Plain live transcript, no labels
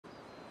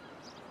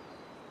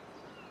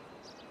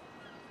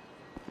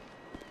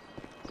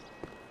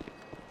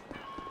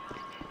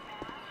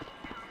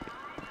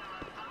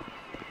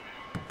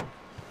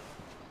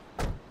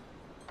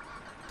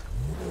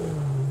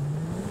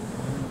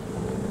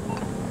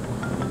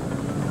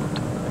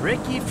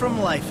Ricky from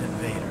Life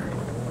Invader.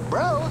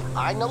 Bro,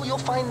 I know you'll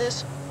find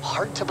this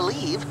hard to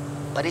believe,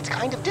 but it's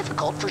kind of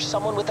difficult for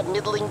someone with a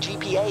middling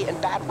GPA and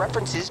bad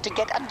references to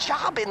get a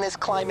job in this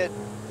climate.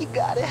 You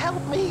gotta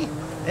help me.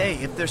 Hey,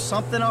 if there's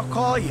something, I'll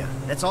call you.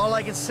 That's all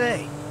I can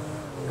say.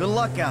 Good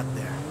luck out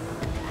there.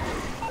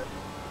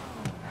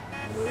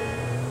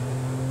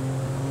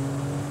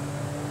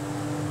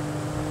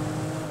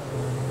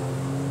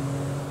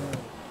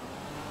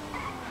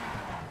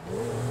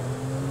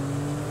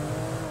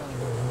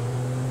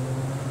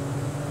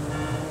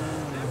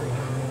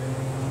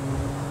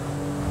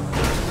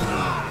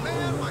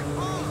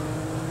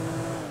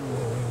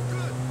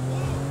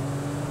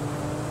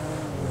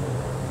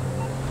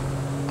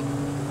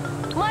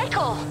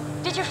 Michael,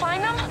 did you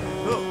find them?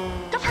 Who?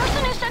 The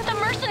person who sent the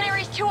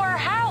mercenaries to our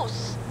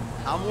house.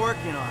 I'm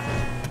working on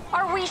it.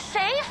 Are we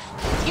safe?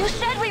 You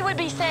said we would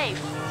be safe.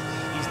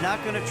 He's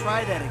not gonna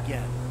try that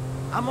again.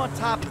 I'm on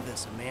top of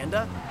this,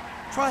 Amanda.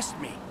 Trust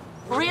me.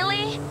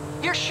 Really?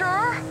 You're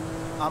sure?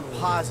 I'm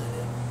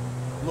positive.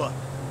 Look,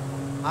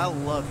 I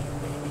love you,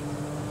 baby.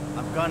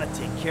 I'm gonna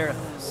take care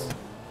of this.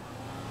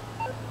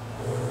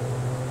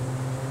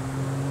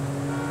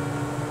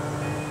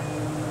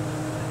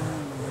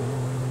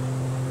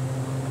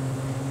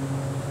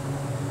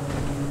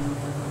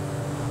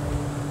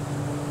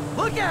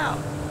 Look out!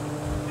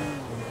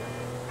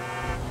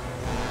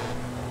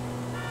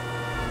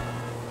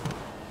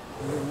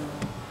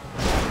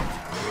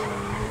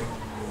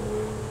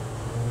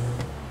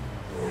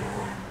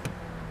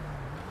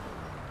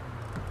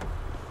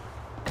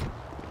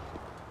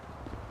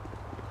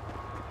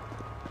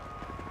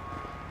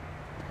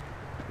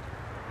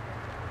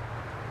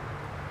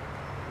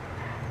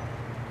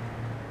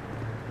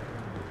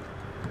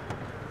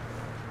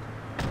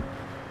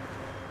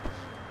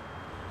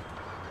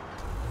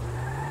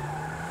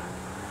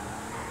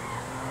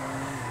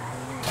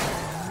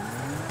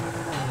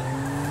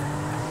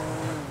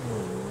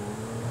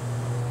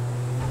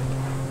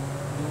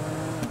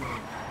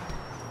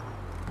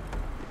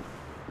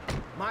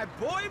 My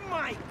boy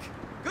Mike!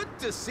 Good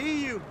to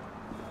see you!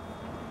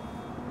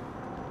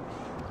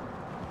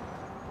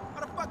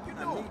 How the fuck you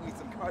know? Need me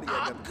some cardio.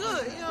 I'm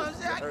good, you know what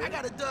I'm saying? I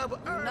got a dub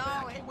of herb.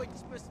 I can't wait to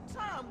spend some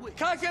time with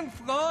you. Cousin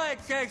Floyd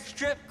says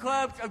strip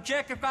clubs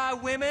objectify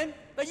women,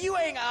 but you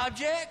ain't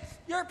objects,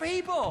 you're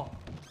people.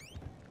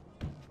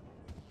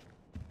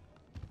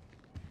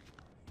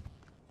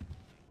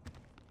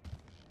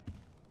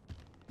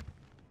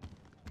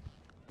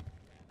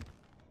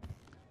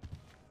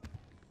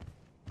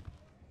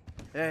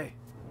 Hey,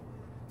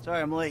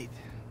 sorry I'm late.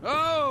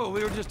 Oh,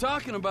 we were just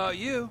talking about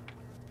you.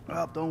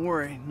 Well, don't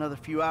worry. Another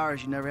few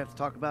hours, you never have to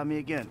talk about me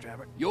again,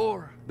 Trevor.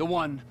 You're the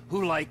one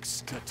who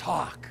likes to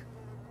talk.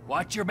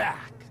 Watch your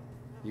back,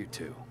 you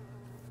two.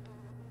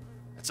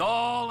 That's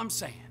all I'm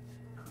saying.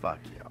 Fuck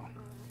you.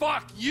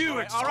 Fuck you,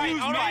 excuse me,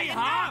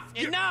 huh?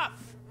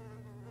 Enough!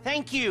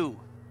 Thank you.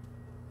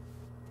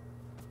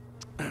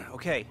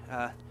 Okay,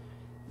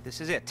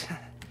 this is it.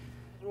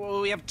 Well,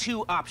 we have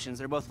two options.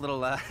 They're both a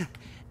little,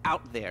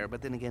 out there,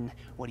 but then again,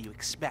 what do you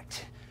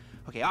expect?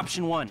 Okay,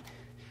 option one.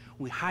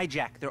 We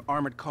hijack their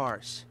armored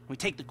cars. We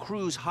take the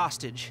crews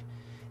hostage,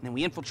 and then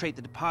we infiltrate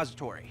the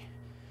depository.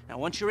 Now,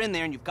 once you're in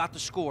there and you've got the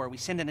score, we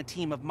send in a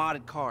team of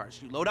modded cars.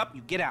 You load up, you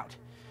get out.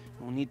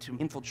 And we'll need to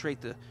infiltrate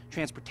the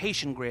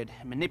transportation grid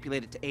and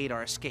manipulate it to aid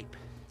our escape.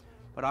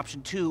 But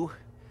option two,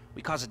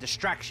 we cause a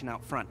distraction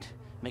out front.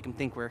 Make them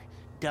think we're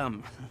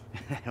dumb.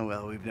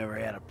 Well, we've never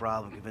had a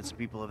problem convincing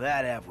people of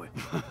that, have we?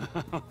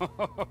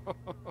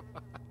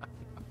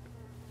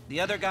 The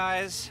other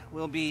guys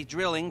will be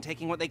drilling,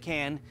 taking what they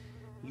can.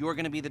 You're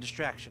gonna be the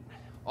distraction.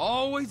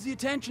 Always the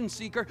attention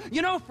seeker.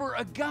 You know, for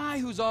a guy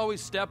who's always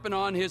stepping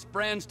on his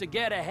friends to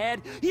get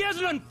ahead, he has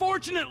an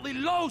unfortunately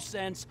low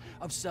sense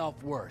of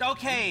self-worth.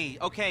 Okay,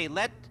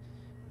 let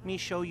me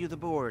show you the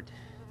board.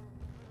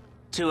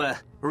 To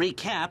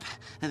recap,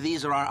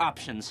 these are our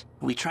options.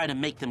 We try to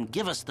make them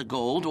give us the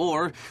gold,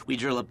 or we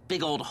drill a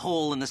big old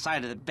hole in the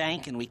side of the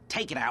bank and we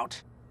take it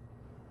out.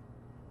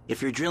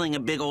 If you're drilling a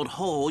big old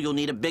hole, you'll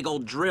need a big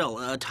old drill,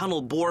 a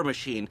tunnel bore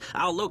machine.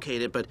 I'll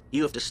locate it, but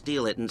you have to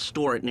steal it and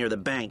store it near the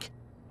bank.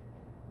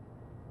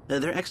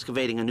 They're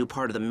excavating a new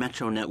part of the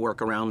metro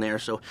network around there,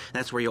 so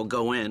that's where you'll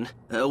go in.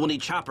 We'll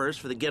need choppers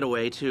for the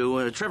getaway,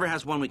 too. Trevor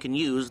has one we can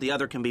use, the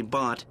other can be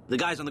bought. The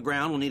guys on the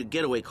ground will need a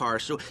getaway car,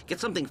 so get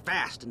something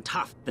fast and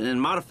tough, and then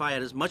modify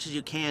it as much as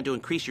you can to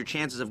increase your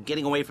chances of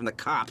getting away from the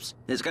cops.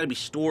 It's got to be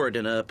stored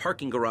in a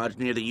parking garage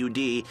near the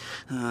UD.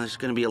 There's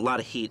going to be a lot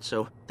of heat,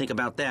 so think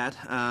about that.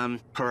 I'm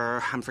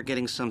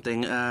forgetting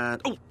something.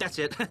 Oh, that's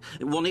it.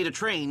 We'll need a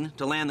train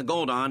to land the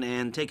gold on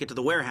and take it to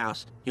the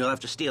warehouse. You'll have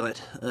to steal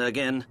it.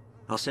 Again,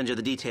 I'll send you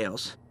the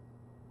details.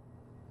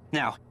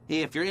 Now,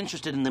 if you're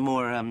interested in the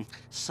more,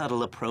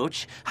 subtle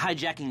approach,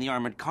 hijacking the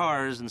armored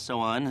cars and so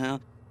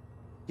on,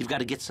 you've got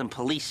to get some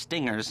police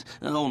stingers.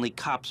 Only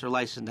cops are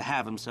licensed to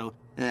have them, so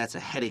that's a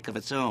headache of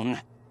its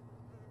own.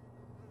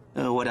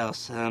 What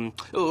else?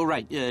 Oh,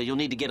 right. You'll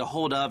need to get a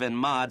hold of and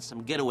mod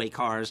some getaway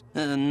cars.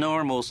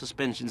 Normal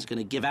suspension's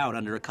gonna give out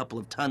under a couple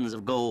of tons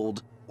of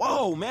gold.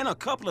 Whoa, man, a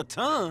couple of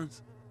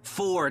tons?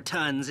 4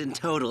 tons in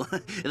total.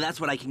 That's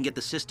what I can get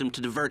the system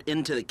to divert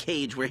into the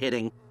cage we're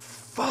hitting.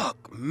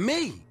 Fuck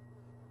me.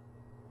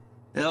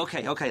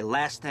 Okay,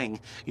 last thing.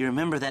 You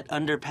remember that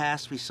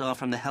underpass we saw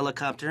from the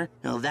helicopter?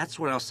 Well, that's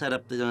where I'll set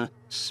up the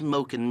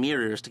smoke and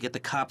mirrors to get the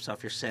cops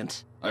off your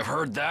scent. I've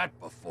heard that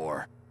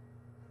before.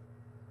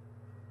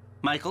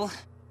 Michael,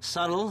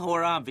 subtle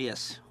or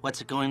obvious?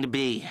 What's it going to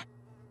be?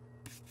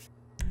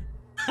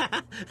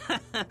 All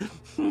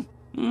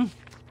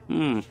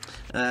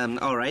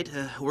right.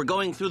 We're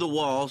going through the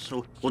wall,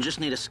 so we'll just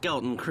need a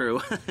skeleton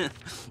crew.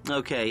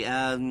 Okay,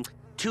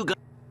 2 guns.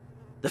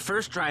 The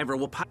first driver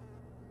will pilot.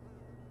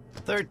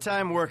 Third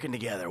time working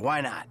together,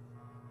 why not?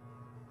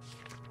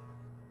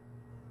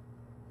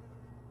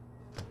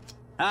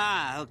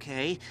 Ah,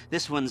 okay.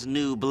 This one's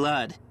new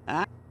blood.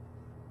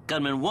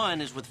 Gunman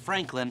 1 is with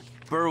Franklin,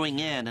 burrowing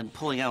in and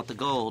pulling out the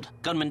gold.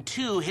 Gunman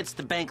 2 hits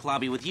the bank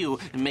lobby with you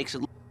and makes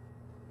it...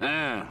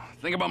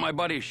 Think about my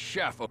buddy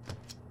Chef.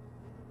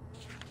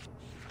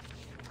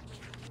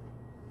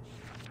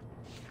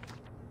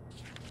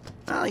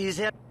 I'll use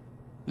it.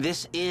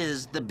 This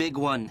is the big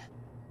one.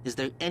 Is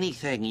there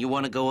anything you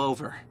want to go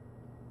over?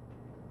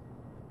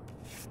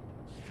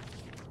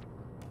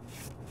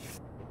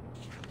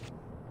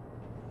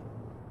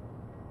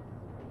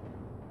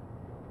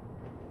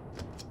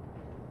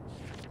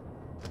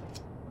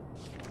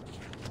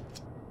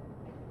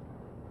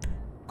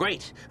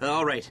 Great.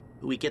 All right.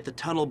 We get the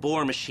tunnel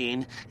bore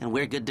machine, and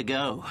we're good to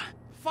go.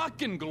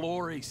 Fucking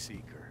glory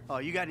seeker. Oh,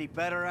 you got any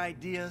better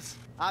ideas?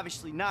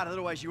 Obviously not,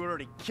 otherwise you would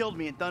already killed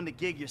me and done the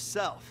gig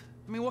yourself.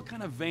 I mean, what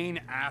kind of vain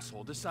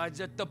asshole decides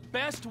that the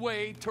best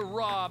way to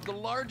rob the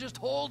largest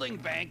holding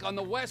bank on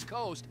the West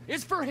Coast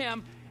is for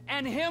him,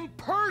 and him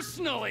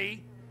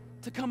personally,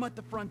 to come at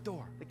the front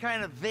door? The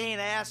kind of vain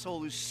asshole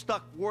who's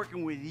stuck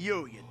working with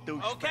you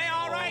douche. Okay,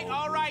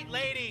 all right,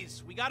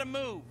 ladies. We gotta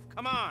move.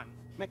 Come on.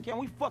 Man, can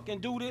we fucking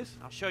do this?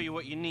 I'll show you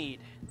what you need.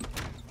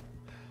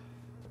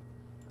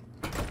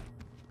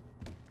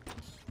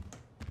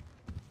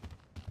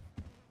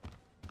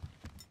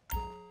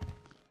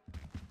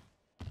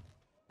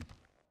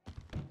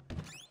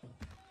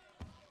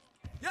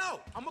 Yo,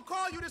 I'm gonna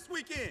call you this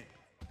weekend.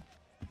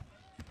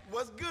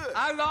 What's good?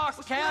 I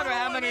lost count of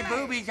how many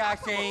boobies I've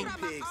seen.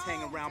 Pigs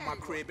hang around my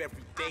crib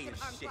every day and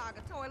shit. I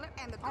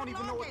don't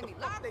even know what the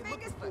fuck they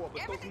looking for,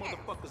 but those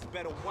motherfuckers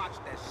better watch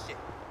that shit.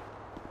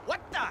 What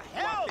the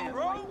hell,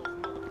 bro?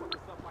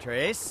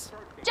 Trace?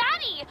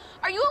 Daddy,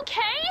 are you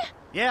okay?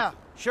 Yeah,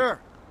 sure.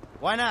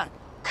 Why not?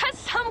 'Cause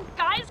some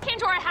guys came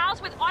to our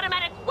house with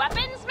automatic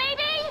weapons,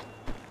 maybe?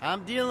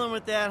 I'm dealing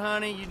with that,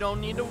 honey. You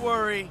don't need to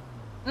worry.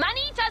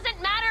 Money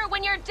doesn't matter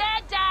when you're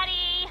dead,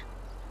 Daddy.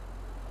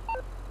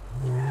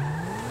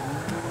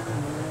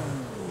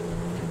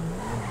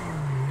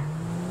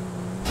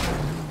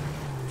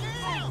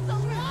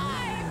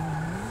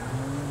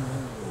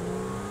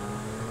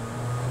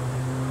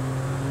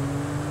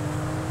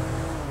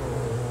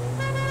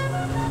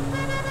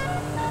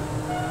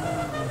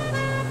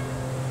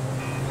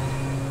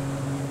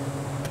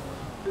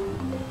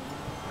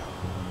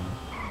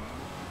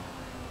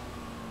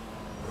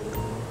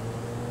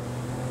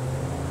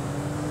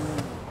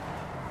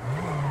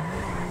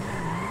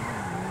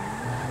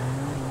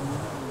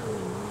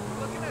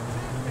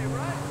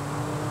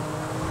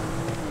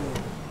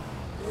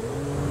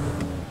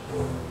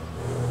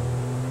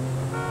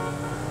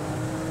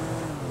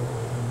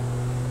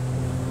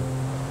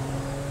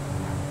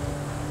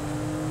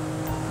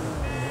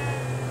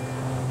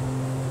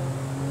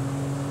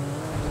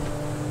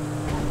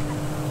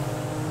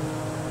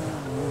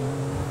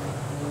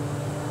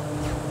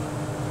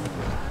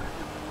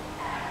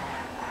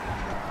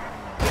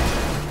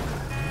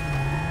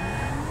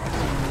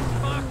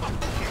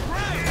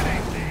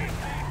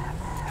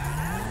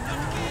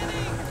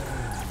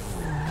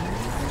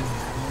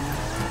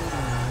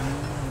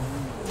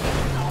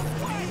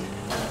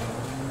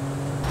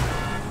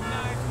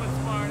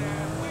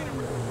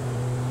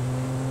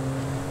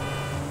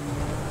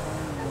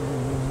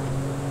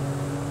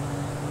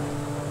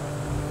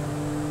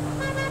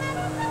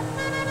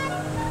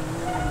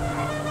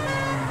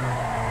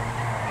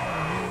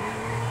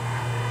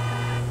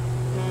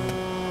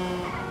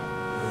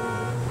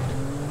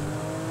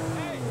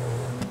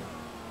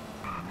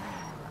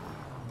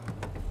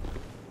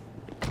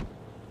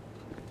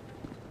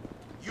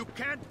 You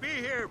can't be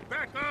here!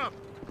 Back up!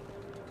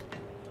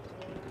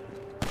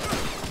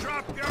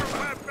 Drop your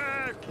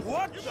weapon!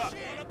 What the?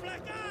 A black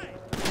eye!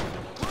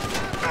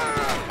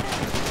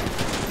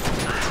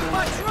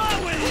 What's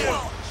wrong with you?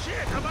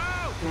 Shit, I'm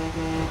out!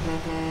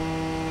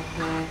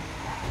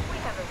 We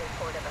have a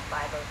report of a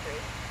 503.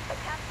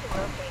 Attempt to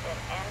locate an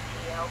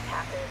NTL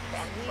captive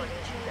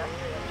transporting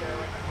industrial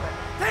drilling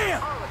equipment.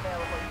 Damn! All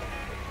available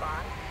units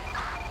respond.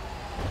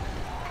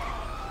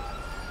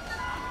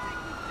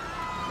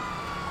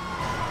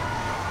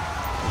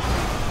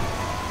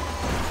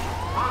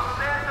 Los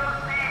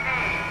Santos PD,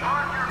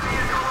 park your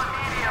vehicle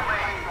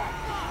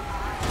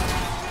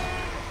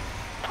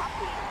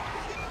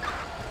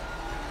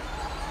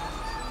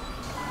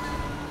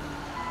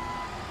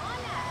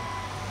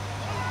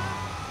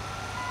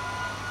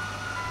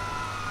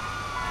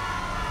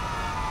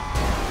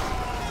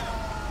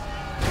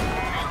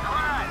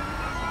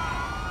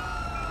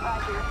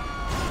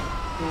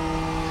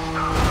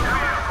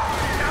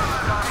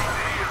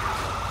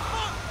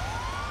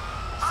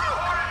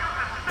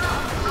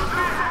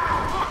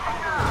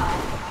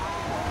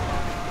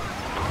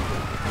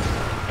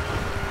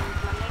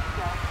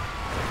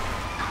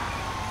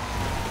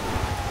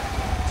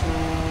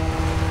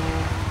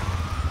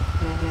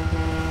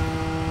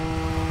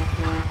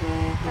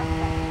Suspect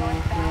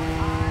northbound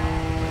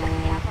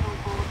on Capitol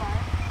Boulevard.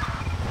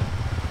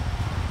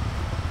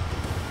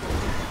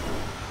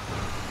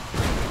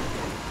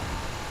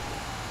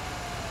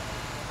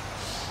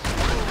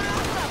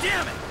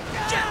 Damn it!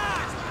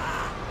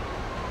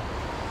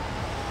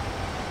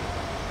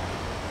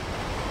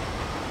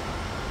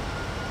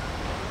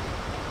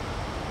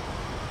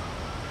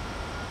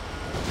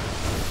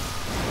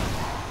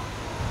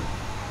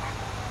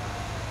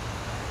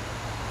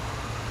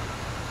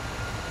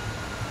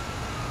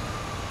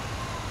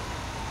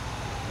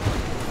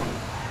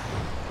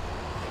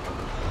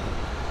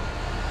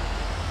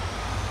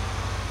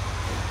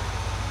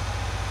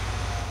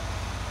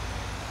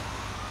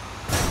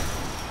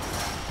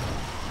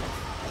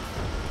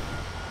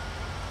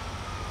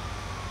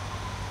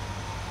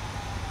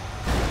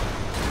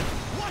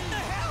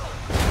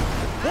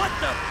 What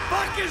the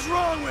fuck is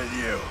wrong with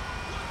you?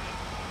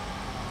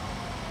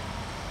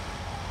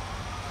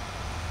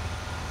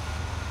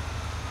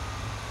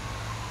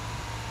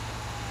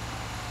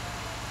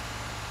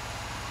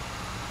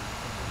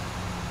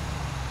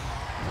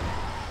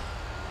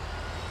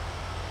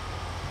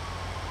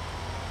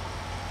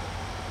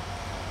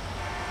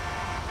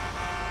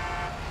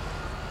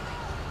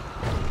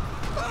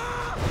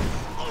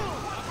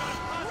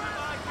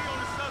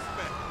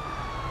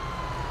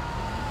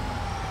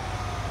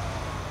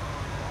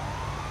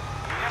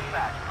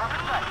 Dispatch,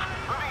 perfect sight.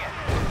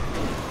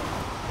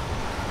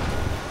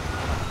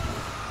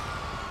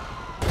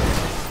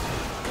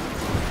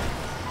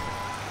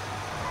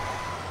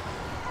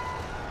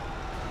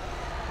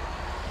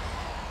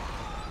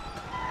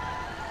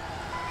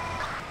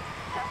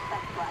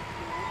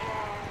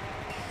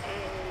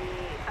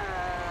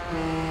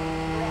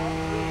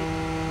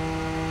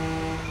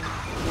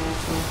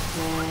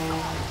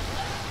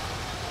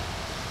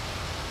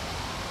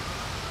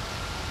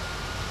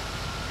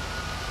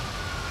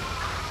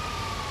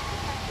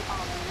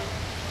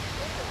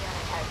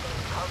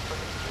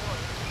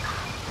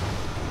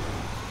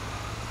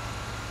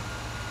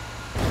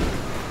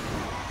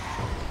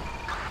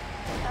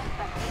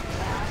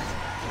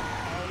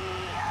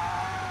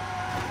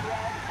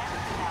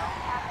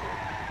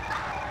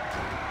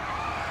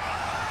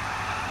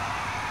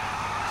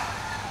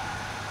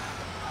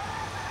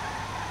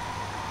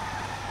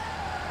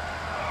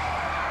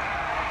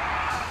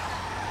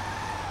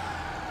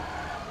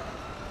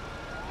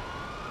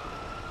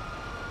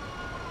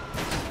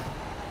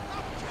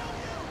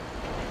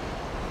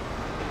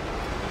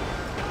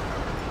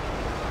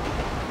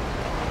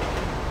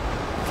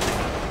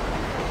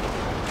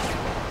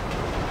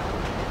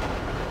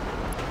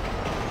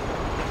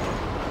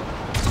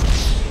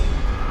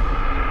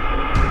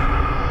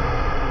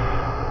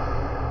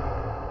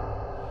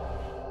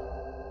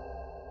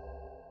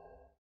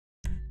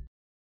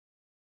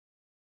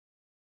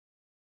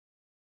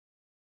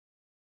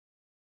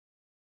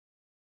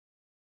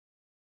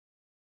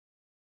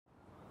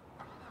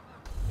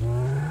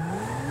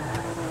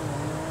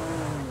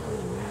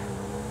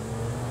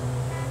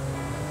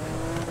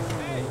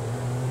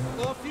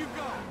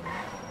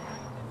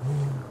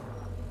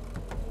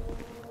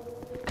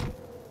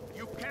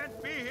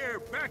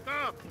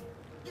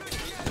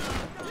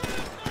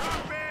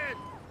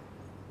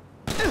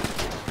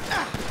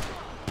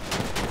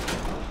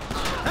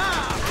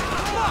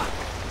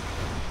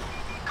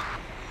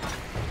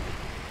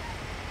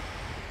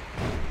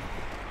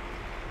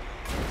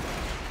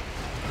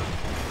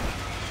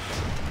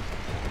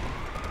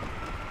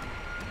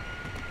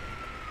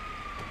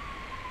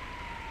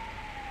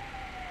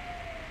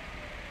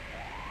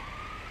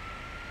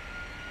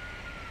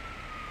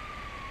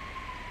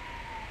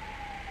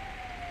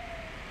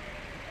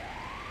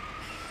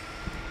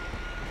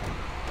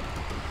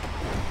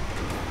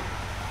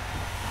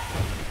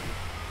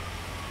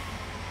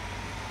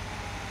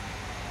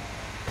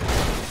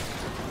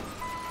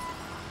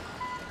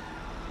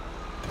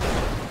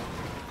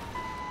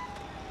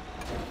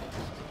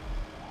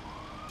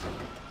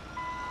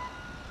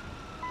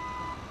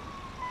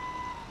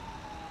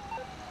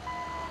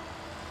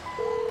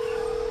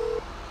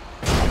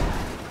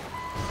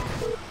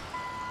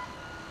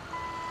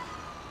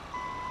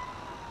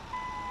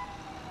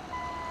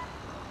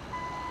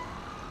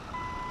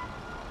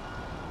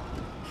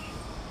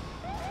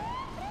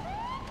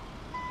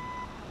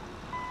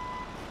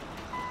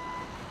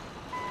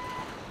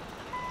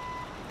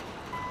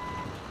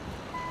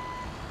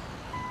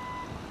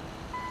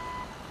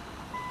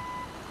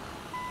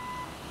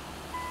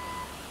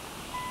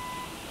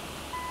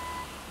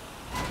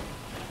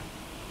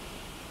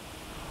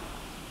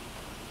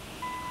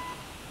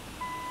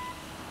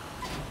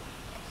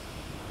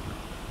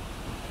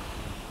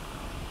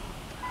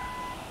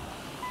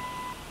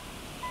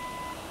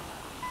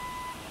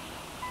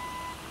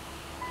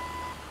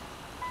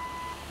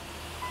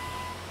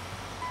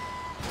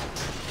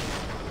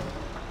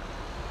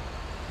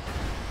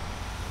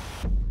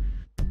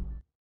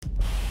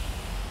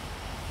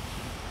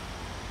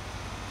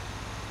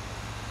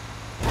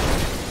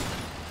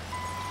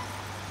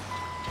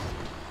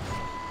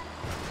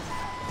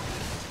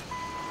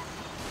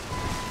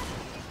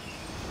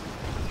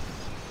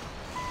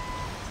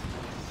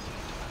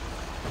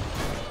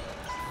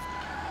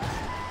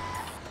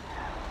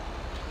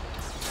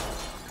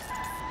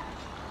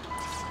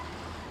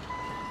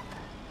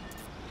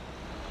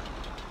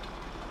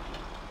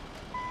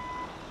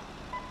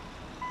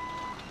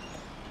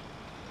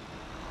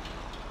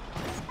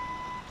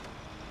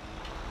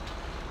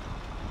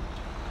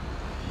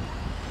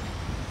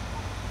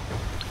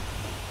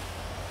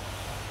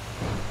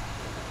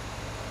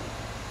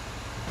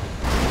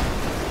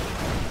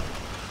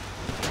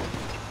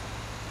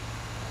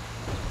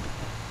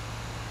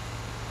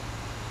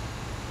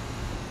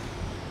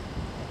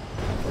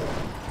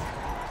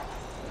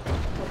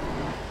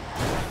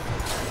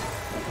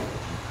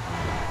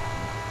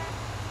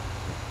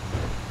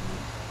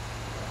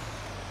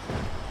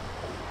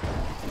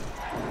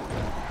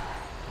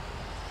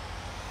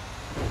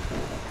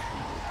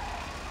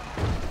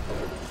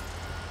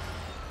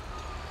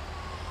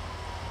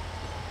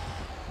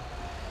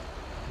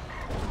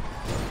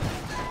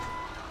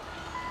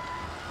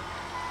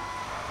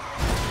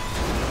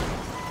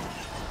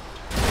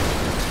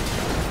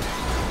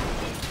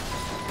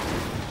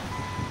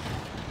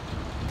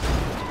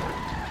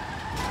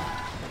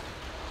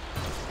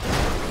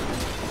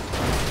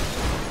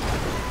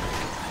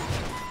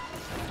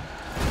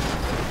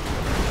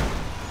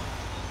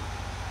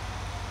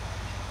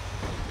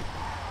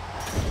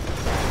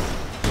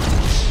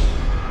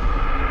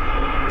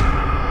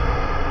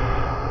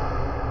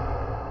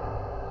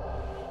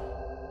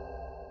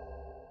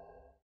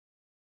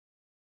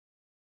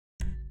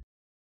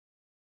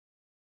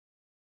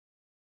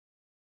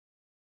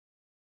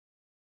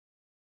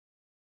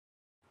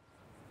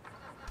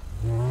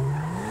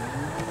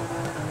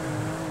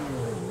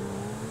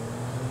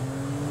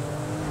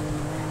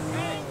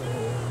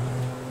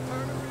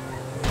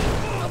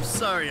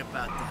 sorry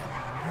about that.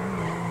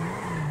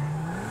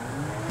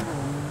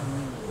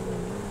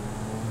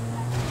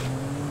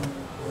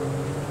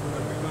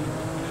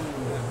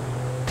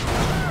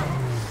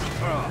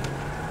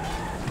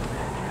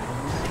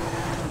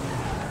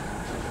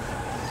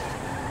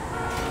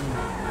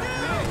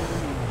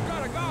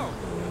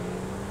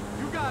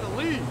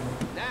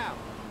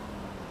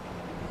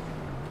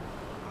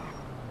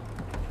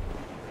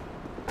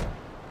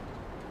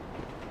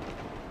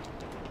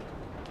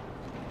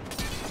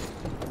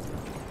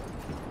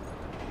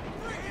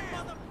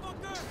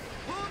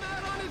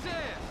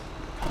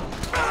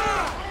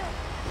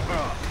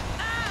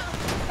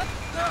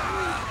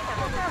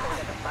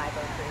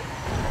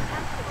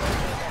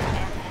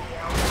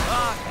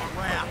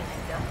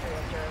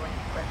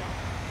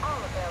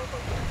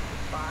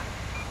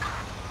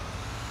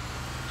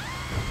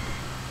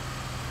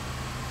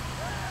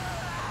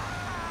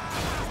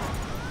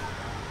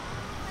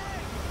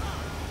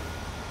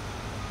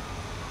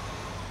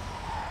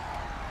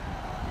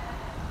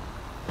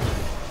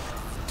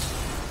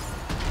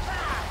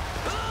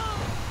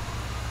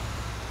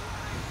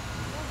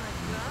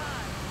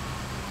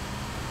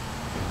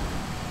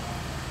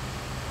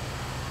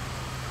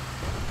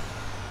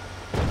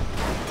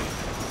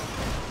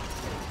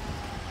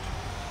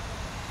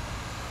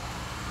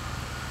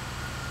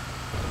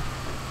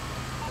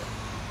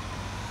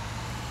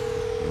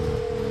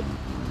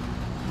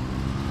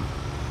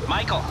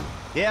 Michael.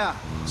 Yeah,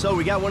 so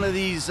we got one of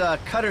these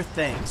cutter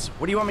things.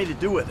 What do you want me to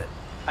do with it?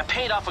 I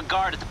paid off a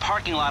guard at the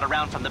parking lot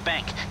around from the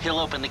bank. He'll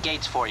open the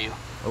gates for you.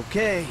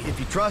 Okay, if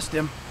you trust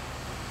him.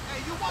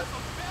 Hey, you want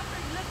some family?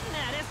 Listen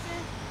at us,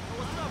 eh?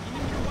 What's up? You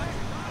need your wife?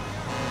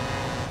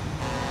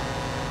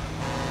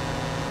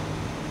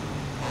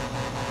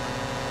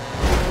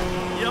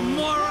 You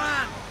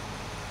moron!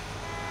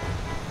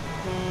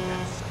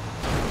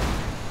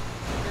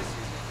 This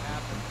isn't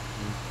happening.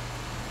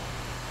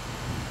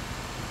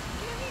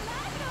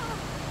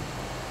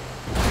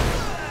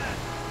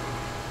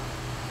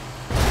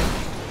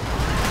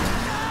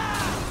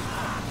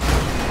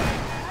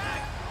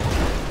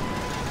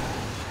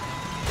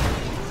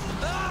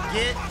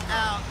 Get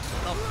out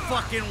the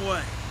fucking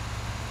way.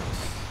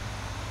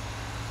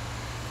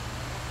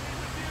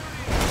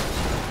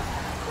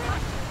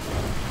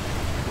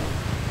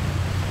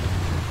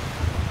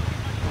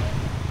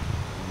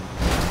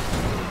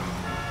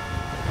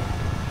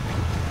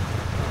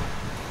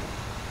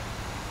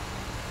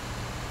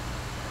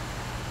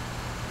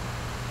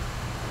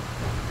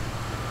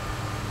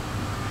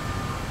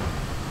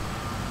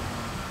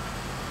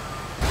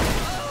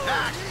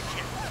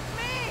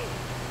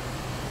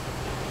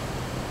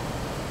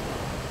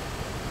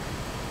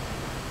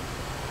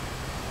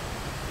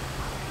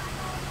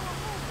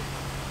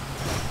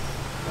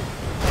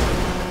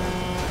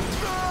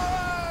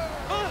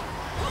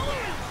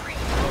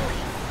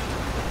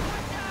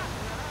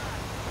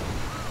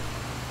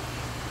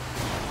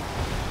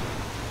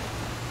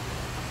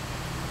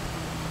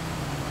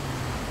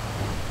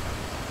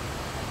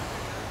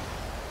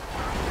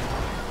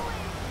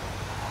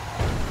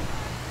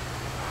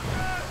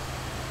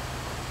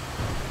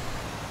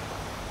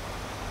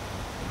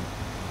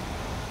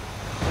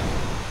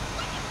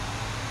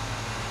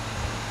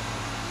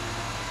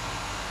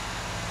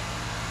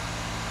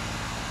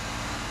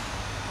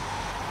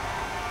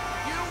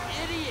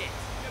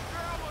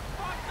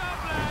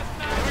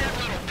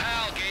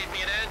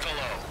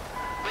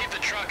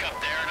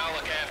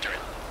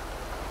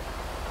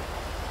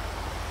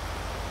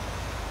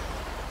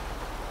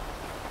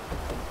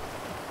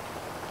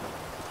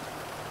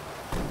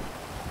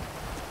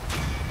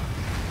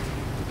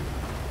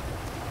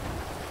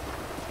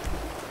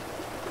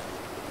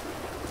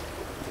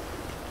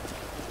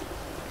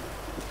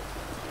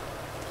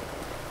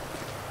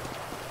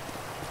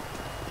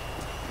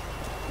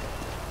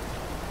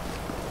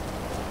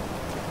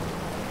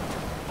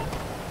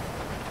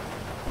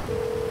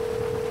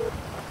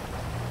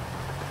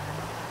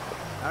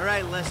 All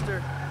right,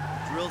 Lester.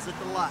 Drill's at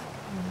the lot.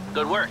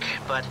 Good work,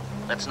 but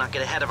let's not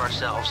get ahead of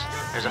ourselves.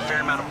 There's a fair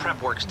amount of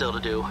prep work still to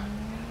do.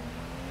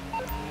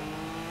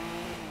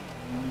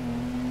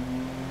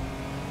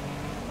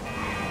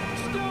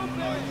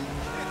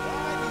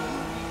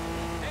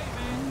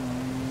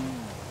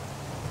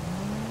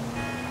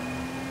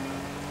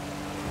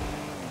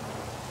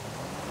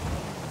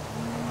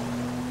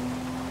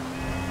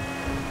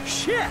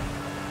 Shit!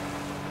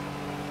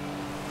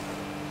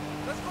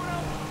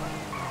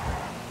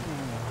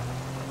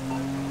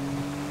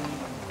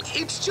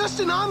 It's just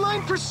an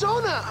online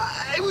persona.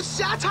 It was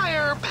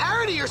satire or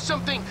parody or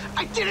something.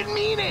 I didn't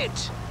mean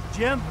it.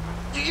 Jim?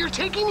 You're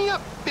taking me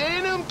up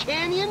Banham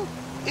Canyon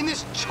in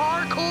this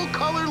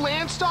charcoal-colored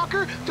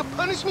Landstalker to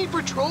punish me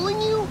for trolling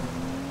you?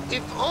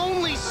 If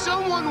only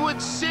someone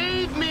would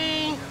save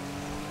me.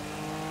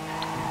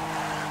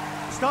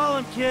 Stall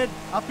him, kid.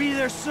 I'll be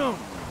there soon.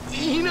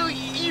 You know,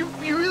 you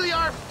really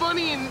are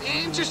funny and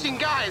interesting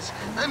guys.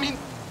 I mean,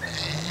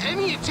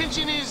 any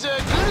attention is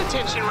good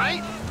attention,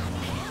 right?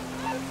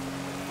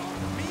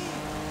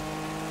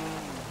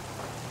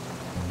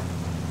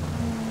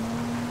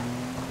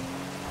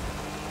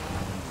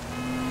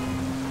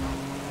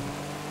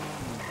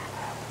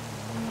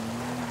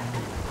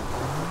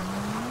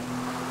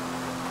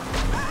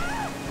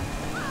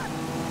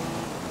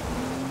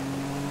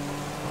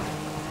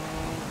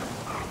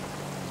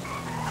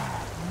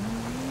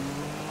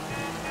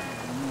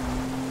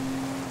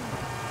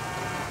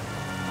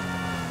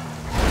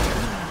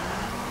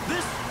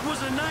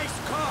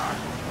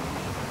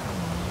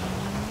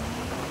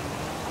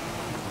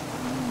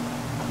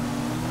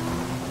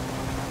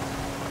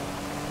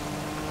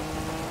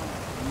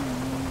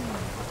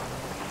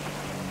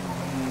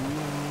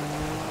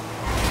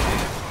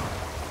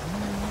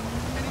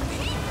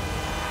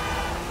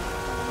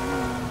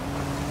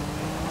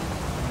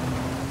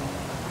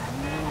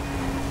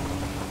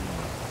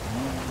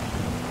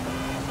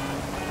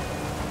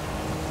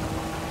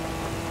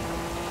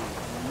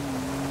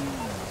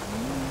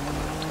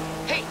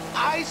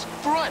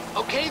 front,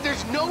 okay?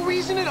 There's no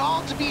reason at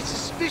all to be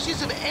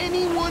suspicious of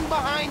anyone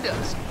behind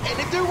us. And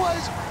if there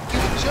was, he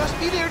would just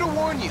be there to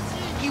warn you.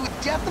 He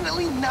would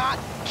definitely not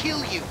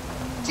kill you.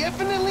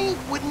 Definitely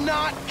would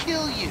not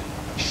kill you.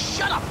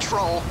 Shut up,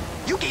 troll!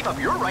 You gave up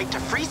your right to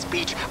free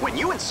speech when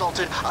you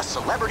insulted a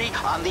celebrity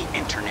on the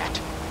internet.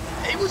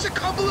 It was a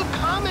couple of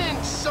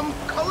comments, some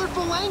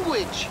colorful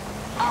language.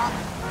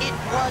 It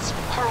was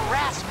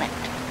harassment.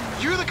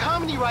 You're the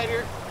comedy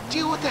writer.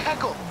 Deal with the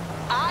heckle.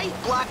 I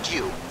blocked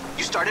you.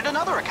 You started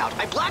another account.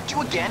 I blocked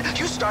you again.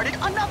 You started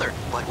another.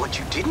 But what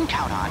you didn't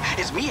count on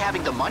is me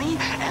having the money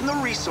and the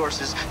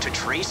resources to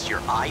trace your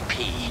IP.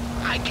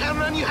 I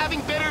counted on you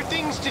having better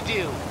things to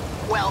do.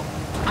 Well,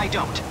 I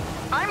don't.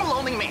 I'm a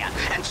lonely man,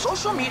 and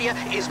social media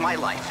is my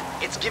life.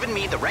 It's given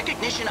me the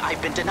recognition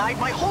I've been denied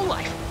my whole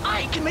life.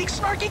 I can make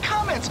snarky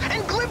comments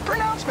and glib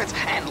pronouncements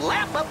and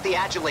lap up the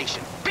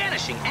adulation,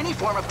 banishing any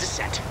form of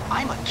dissent.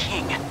 I'm a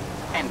king,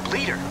 and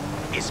Bleeder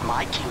is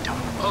my kingdom.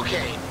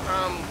 Okay,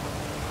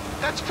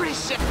 that's pretty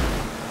sick.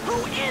 Who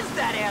is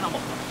that animal?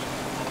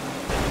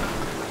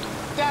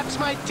 That's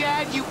my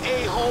dad, you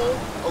a-hole.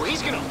 Oh,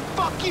 he's gonna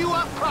fuck you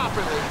up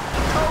properly.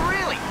 Oh,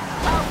 really?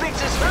 How big's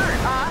his herd,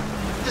 huh?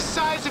 The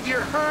size of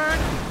your herd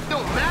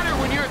don't matter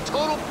when you're a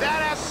total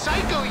badass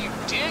psycho, you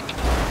dick.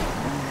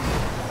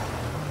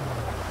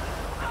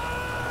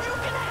 You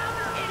can have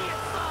your idiot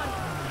son!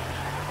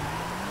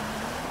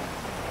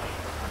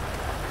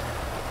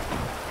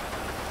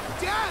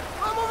 Dad,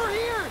 I'm over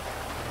here.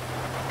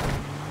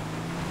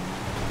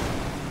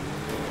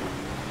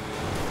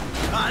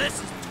 This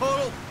is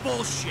total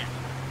bullshit.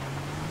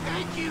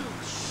 Thank you.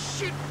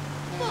 Shit.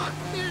 Fuck,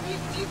 man. Do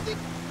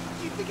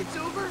you think it's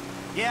over?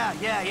 Yeah,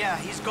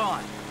 he's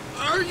gone.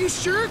 Are you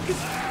sure? Because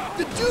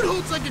the dude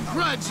holds like a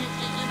grudge,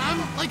 and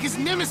I'm like his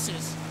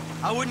nemesis.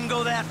 I wouldn't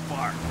go that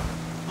far.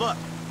 Look,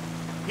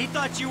 he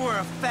thought you were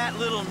a fat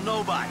little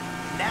nobody.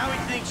 Now he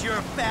thinks you're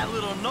a fat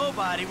little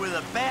nobody with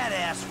a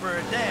badass for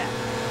a dad.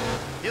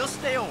 He'll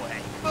stay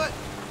away. But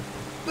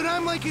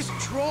I'm like his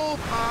troll,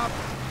 Pop.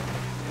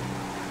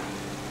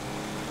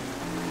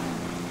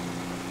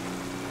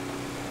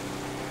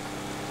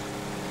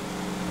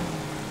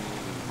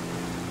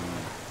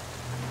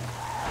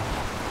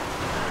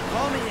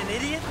 Call me an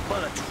idiot,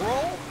 but a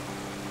troll?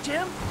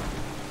 Jim?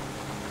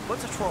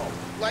 What's a troll?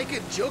 Like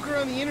a joker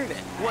on the internet.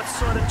 What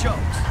sort of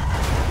jokes?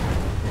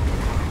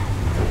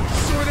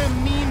 Sort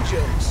of mean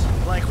jokes.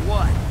 Like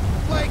what?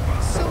 Like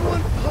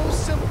someone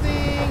posts something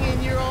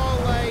and you're all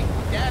like,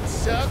 that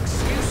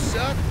sucks, you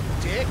suck,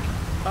 dick.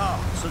 Oh,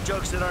 so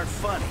jokes that aren't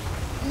funny.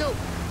 No,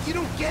 you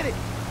don't get it.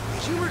 The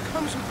humor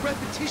comes with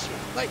repetition.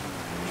 Like,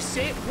 you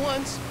say it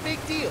once, big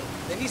deal.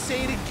 Then you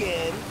say it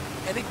again,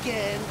 and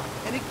again,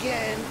 and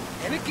again,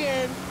 and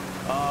again.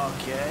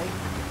 Okay.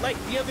 Like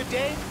the other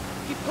day,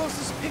 he posts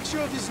this picture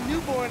of his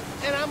newborn,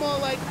 and I'm all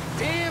like,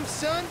 damn,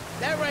 son,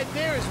 that right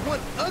there is one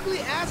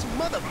ugly-ass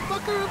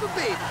motherfucker of a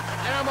baby.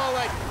 And I'm all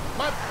like,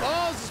 my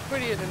balls is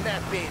prettier than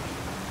that baby.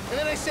 And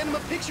then I send him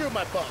a picture of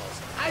my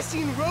balls. I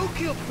seen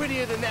roadkill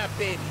prettier than that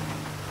baby.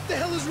 What the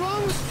hell is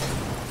wrong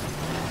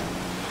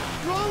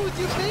with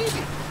your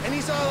baby? And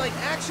he's all like,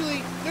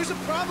 actually, there's a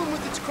problem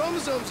with its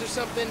chromosomes or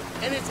something,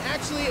 and it's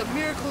actually a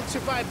miracle it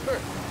survived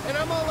birth. And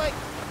I'm all like,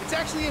 it's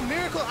actually a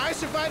miracle I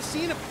survived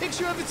seeing a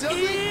picture of its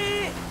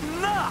ugly...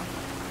 Enough!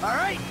 All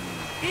right?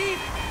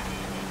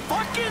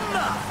 Fucking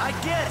enough! I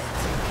get it.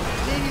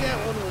 Maybe that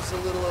one was a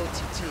little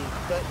OTT,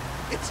 but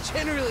it's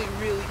generally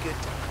really good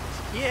times.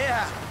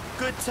 Yeah,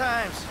 good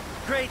times.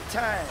 Great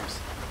times.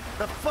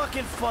 The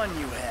fucking fun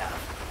you have.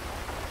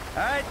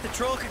 All right, the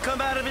troll could come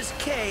out of his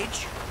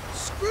cage.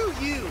 Screw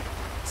you!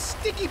 It's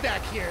sticky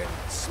back here and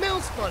it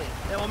smells funny.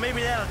 Yeah, well,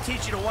 maybe that'll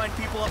teach you to wind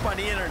people up on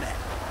the internet.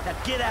 Now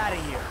get out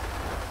of here.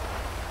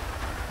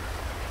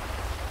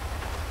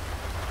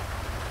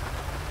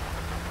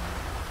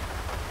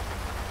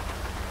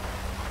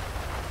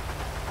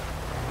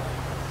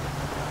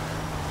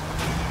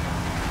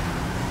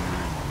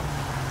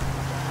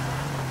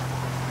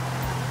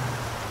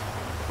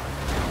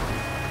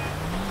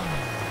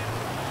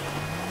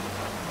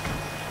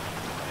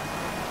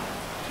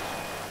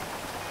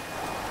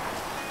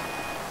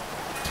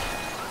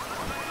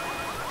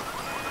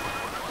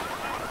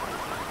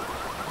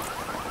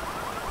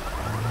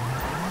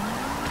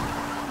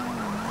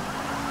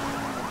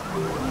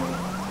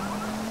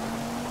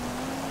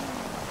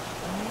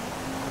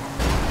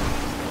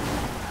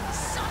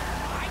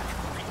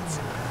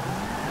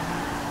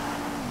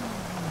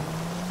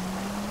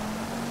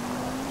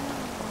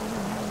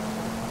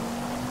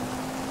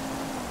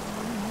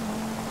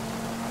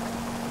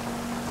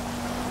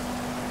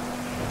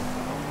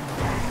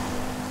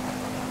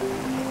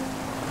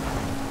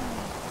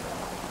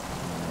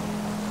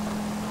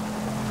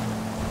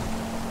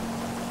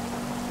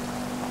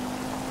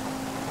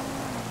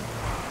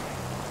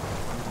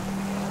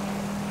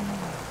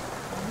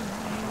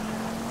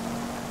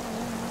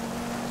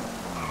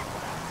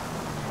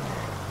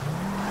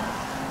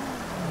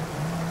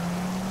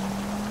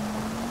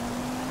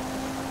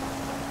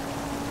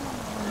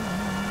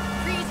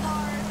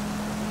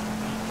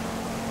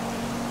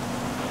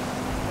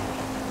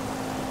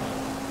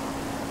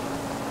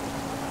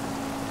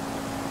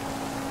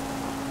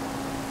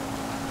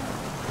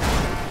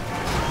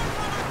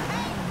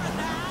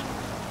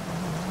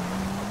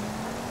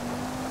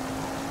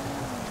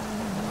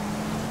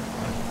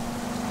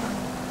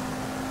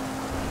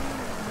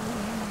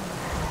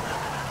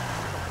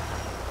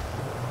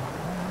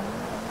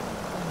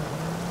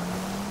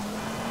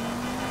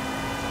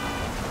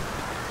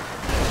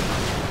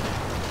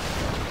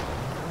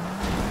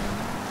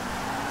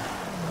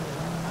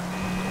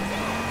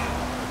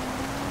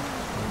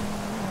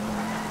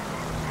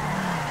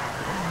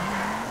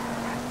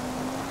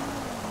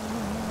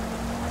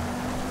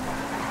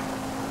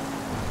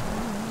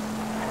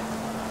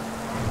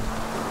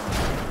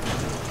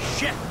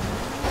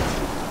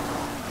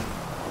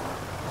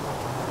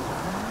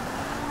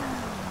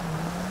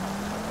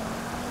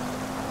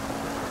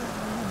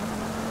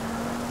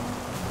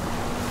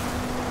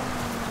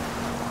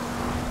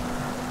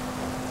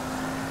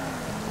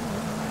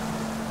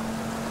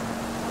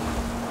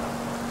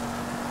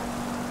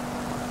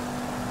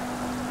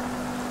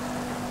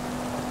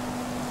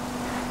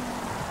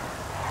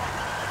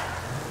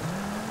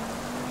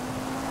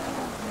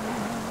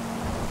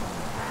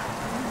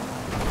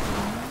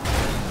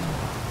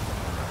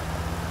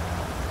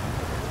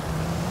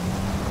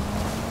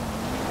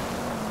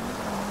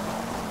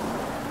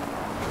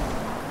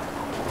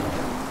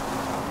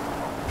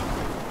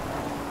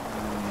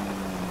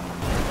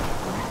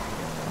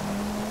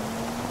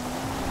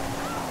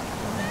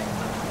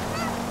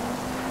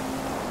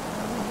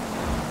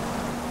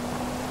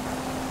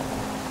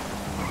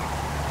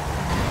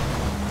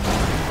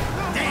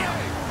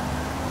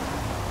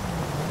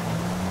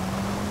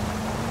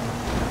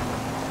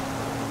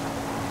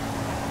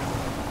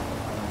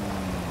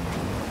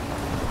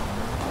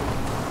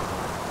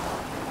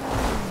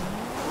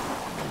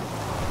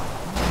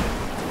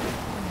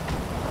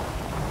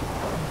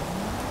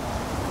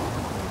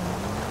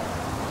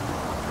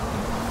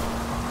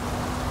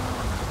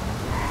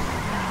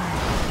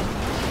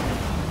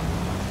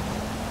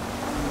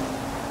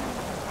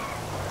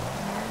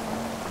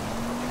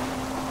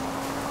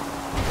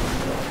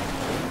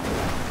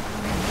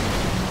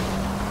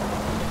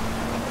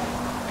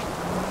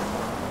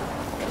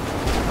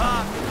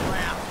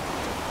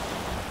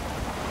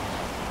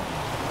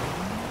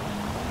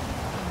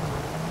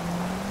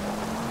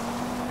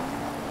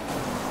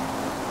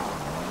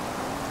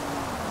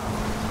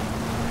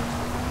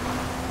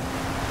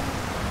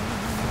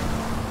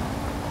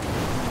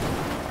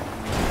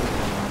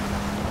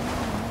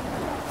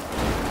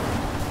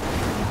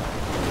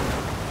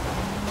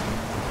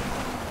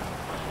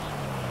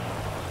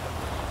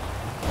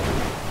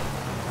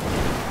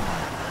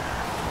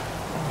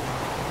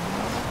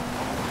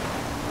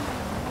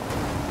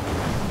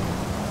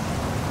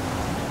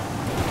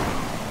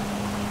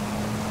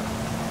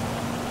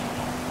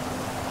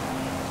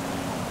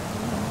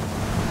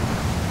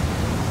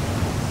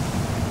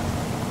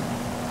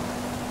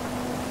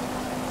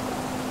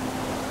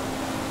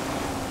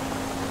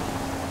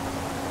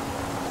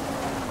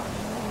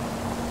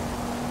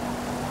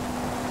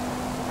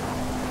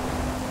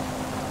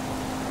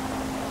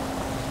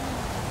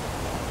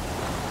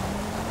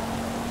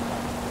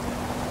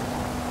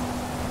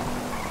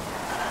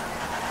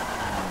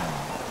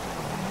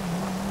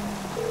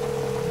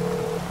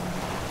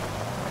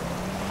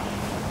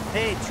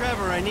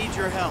 Trevor, I need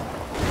your help.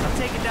 I'm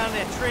taking down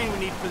that train we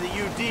need for the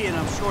UD, and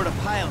I'm short a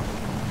pilot.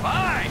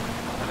 Fine!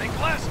 I think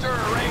Lester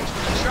arranged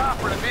for the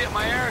chopper to be at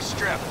my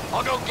airstrip.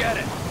 I'll go get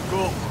it.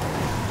 Cool.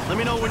 Let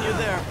me know when you're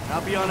there.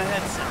 I'll be on a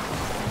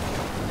headset.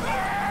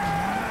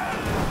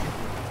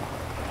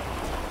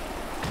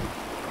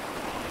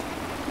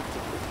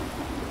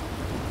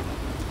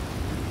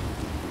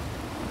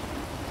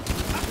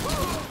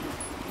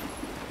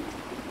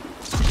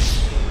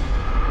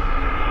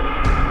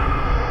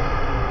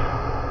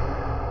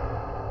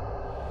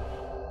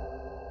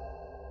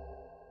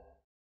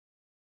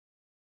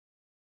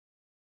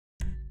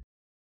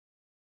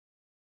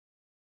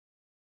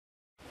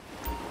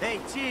 Hey,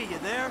 T, you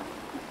there?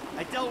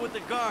 I dealt with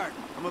the guard.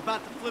 I'm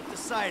about to flip the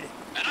siding.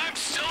 And I'm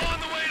still on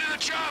the way to the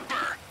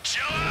chopper.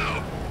 Chill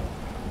out.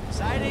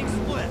 Siding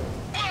split.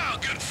 Wow,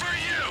 good for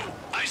you.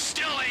 I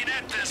still ain't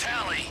at this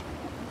heli.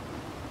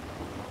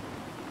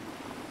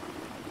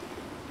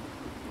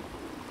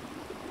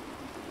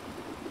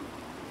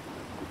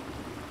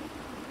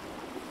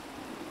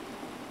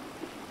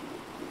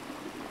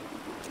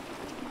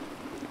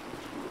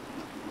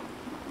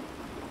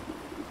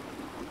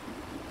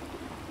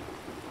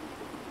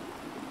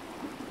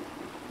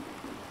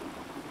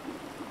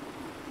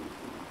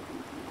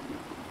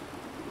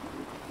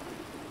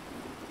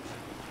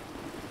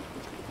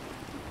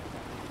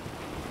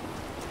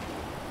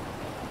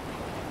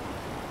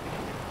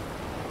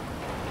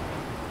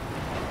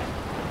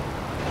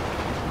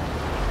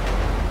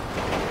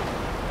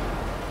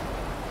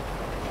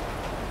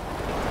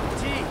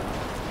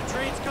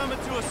 Coming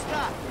to a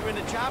stop. You in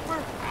the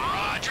chopper?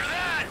 Roger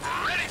that!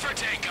 Ready for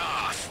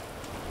takeoff!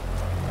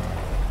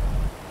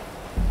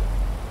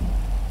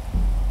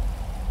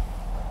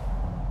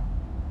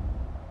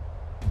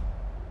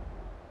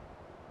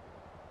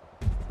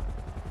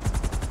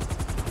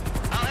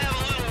 I'll have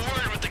a little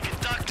word with the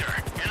conductor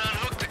and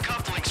unhook the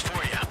couplings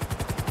for you.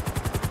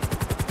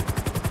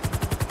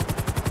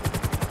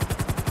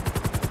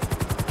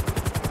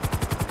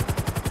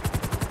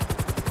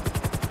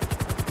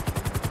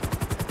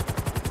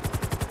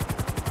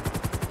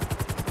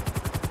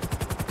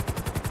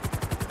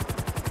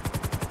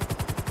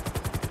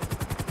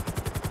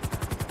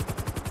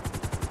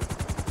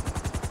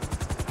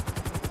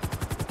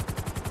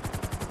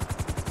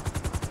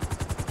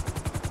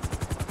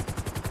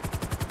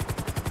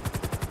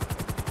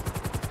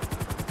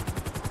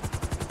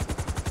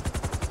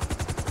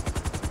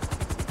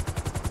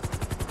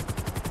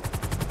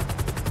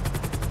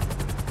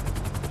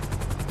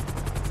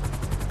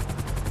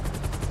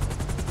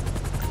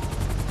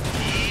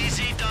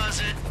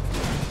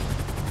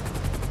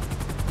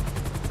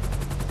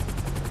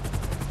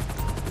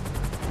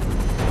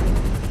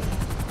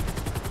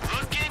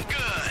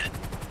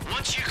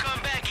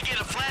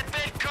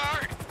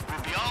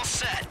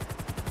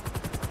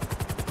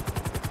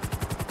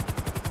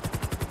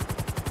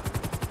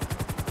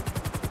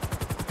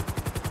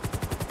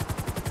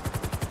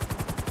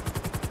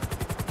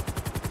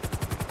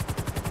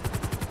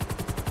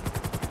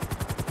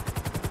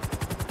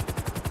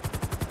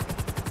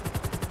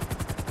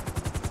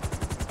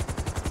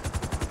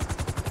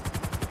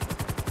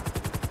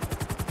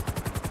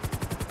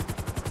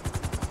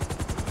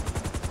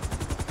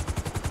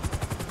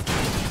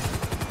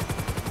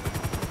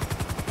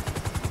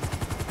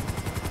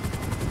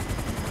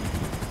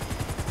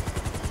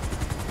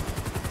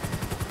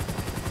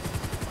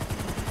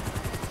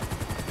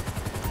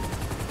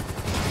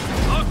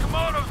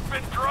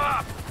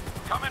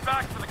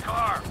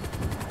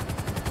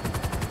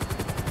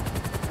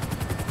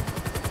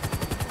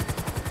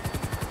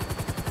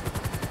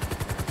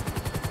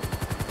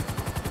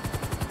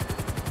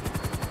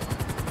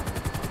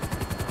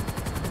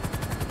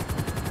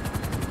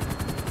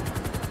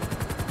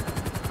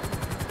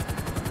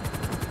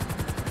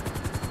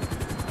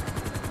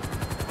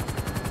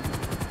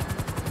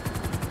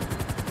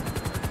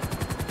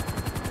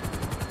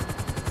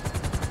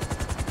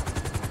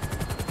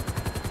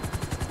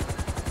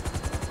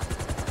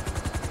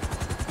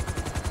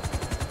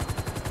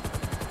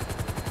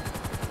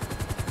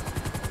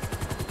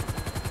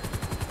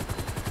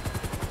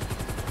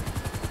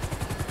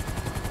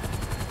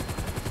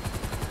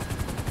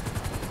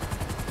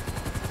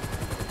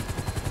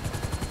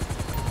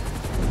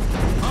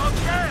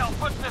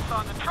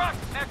 On the truck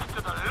next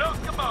to the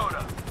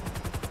locomotive.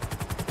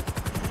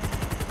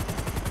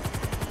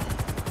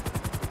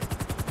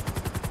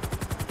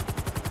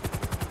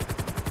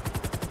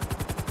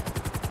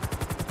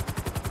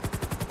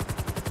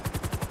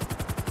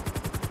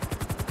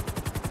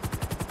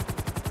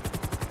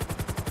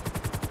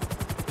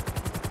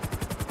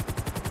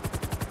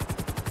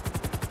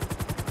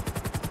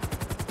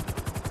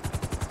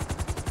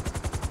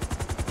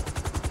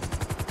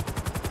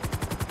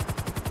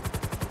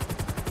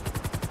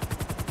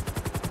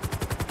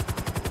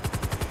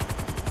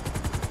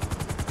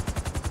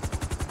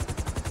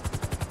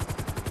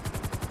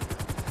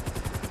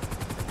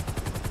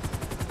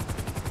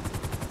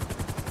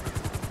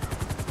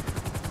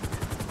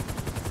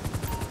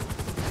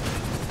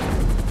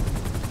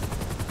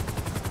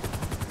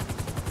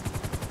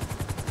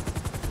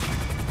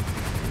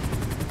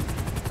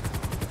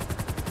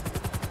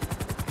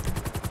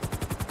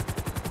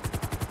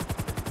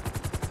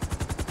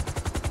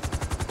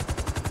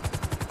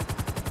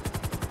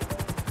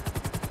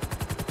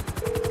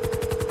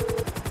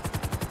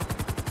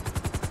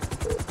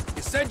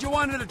 Said you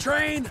wanted a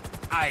train?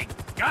 I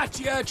got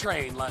you a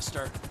train,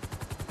 Lester.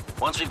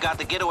 Once we've got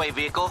the getaway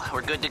vehicle,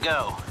 we're good to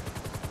go.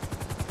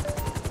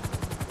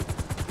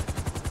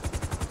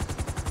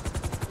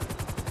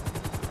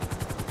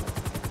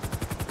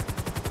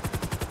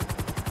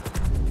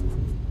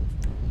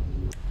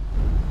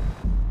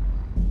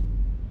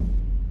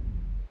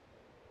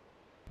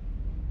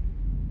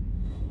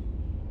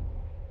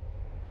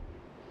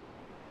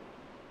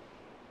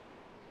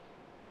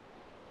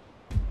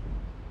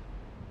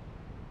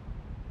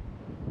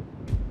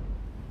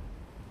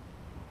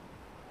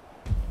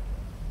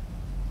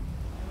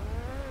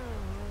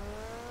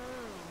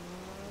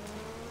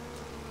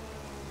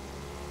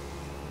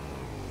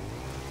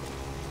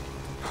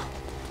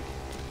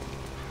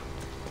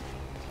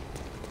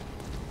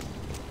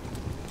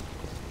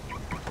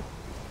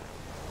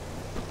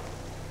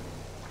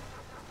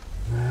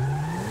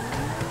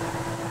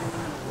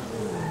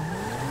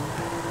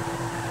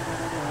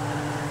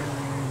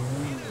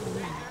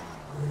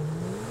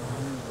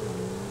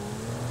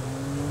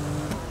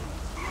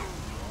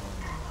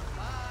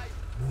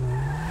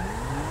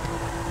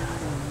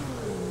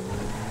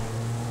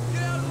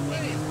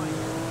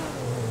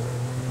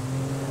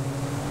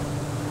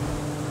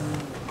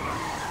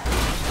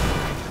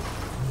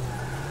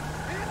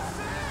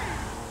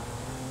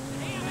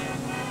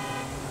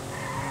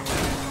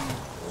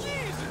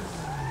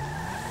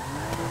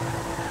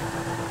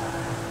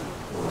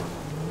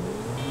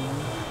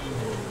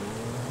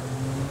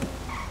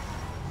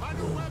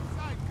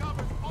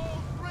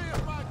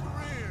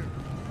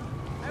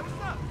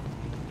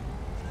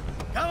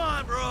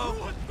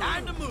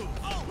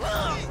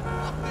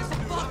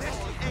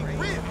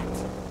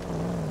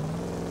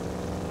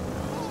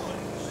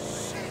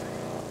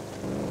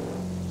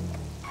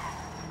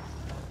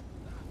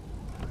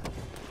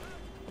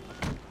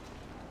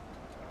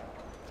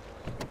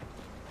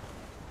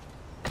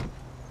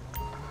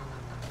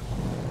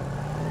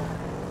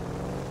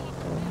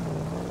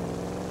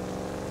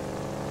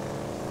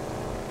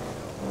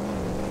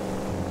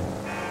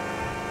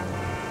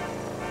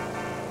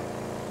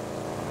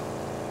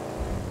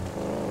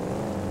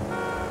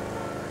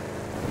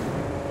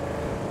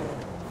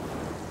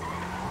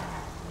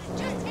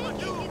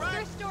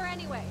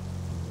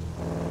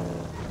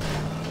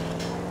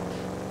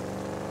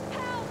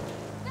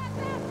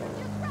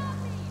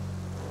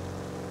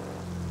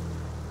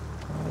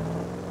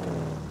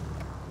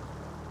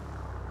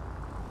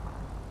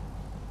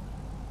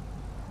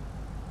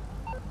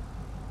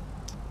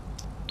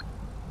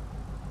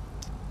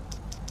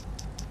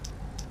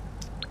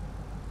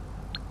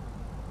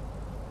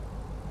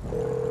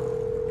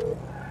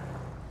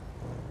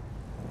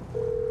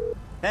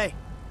 Hey,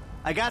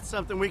 I got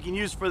something we can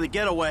use for the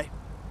getaway.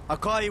 I'll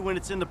call you when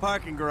it's in the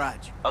parking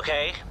garage.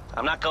 Okay,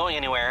 I'm not going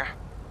anywhere.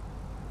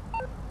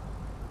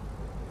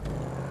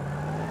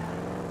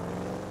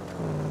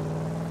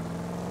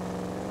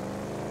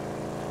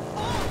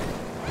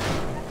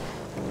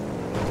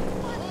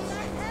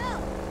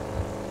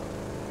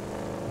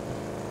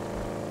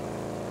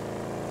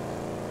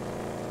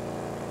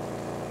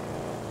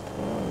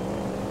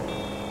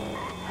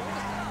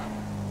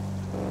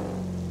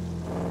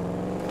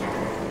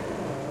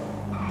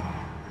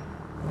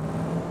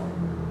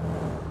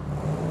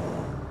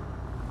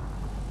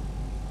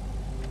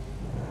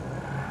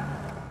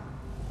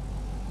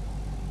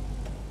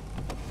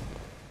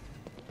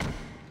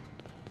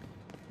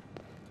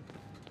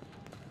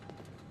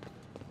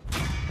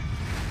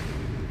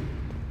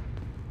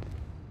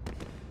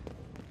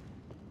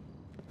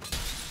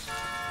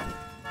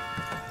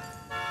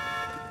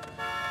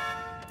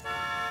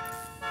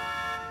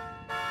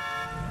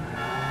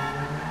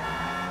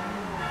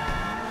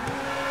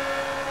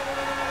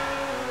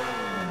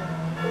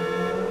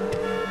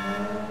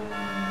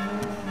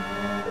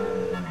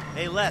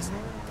 Hey, Les,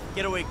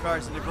 getaway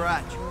car's in the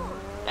garage.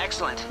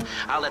 Excellent.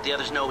 I'll let the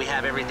others know we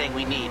have everything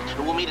we need.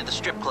 We'll meet at the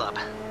strip club.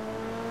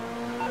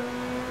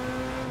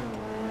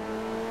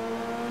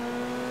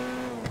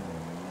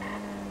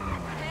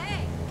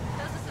 Hey,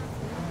 those are some...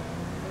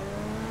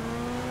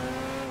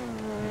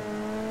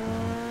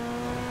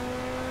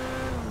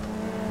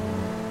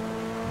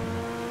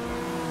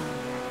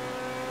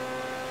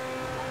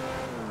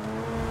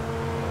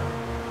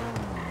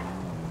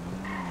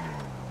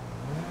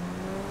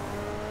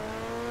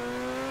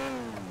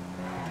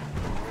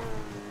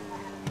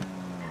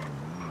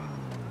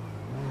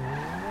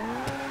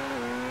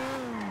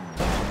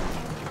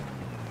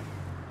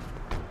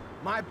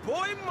 My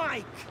boy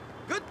Mike!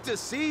 Good to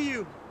see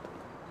you.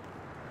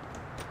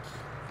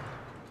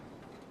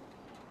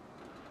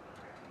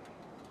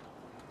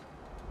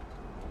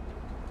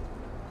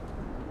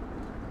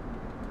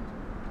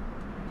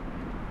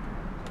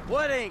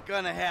 What ain't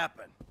gonna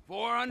happen?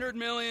 $400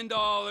 million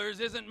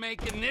isn't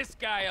making this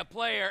guy a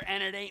player,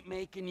 and it ain't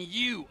making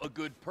you a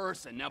good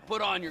person. Now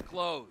put on your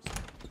clothes.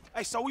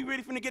 Hey, so we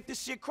ready finna get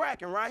this shit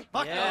cracking, right?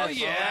 Yes,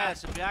 yeah.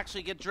 yes, if you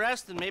actually get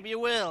dressed, then maybe you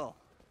will.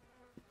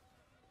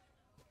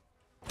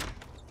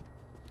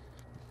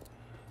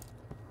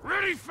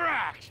 Ready for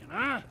action,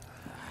 huh?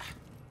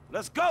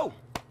 Let's go.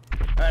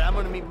 All right, I'm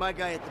gonna meet my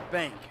guy at the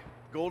bank.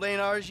 Gold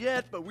ain't ours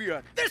yet, but we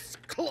are this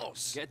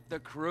close. Get the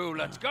crew.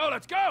 Let's go,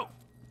 let's go!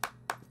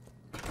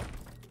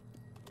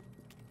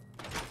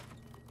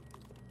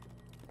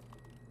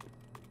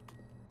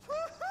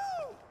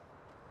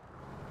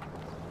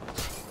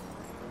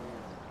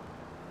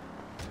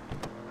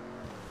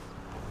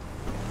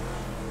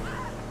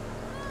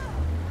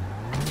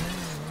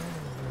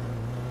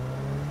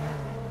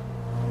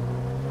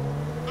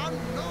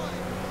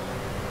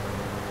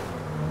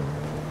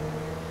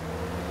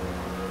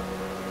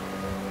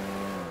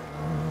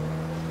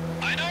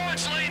 I know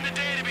it's late in the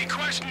day to be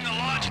questioning the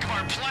logic of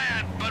our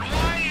plan, but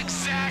why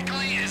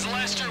exactly is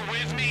Lester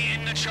with me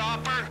in the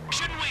chopper?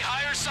 Shouldn't we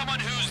hire someone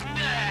who's,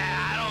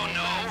 I don't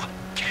know,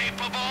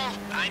 capable?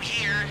 I'm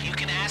here, you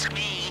can ask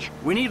me.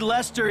 We need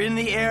Lester in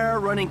the air,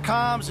 running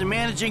comms and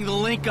managing the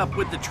link up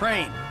with the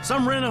train.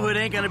 Some rent-a-hood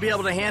ain't gonna be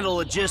able to handle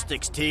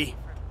logistics, T.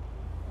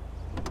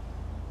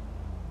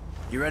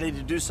 You ready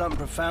to do something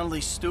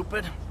profoundly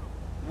stupid?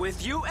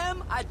 With you,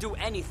 M, I'd do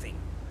anything.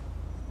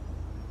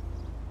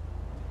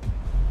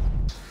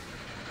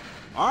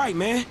 All right,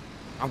 man.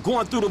 I'm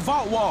going through the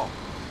vault wall.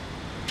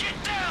 Get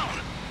down!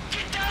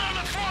 Get down on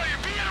the floor,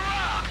 you're being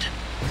robbed!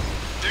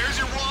 There's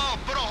your wall,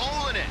 put a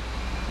hole in it.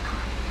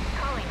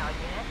 Calling all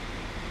units.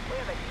 We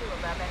have a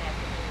 211 at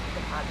the news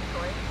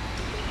depository.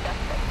 Three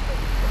suspects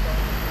fleeing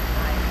civilians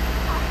inside.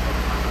 Possible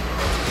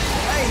possibility.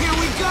 Hey, here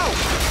we go!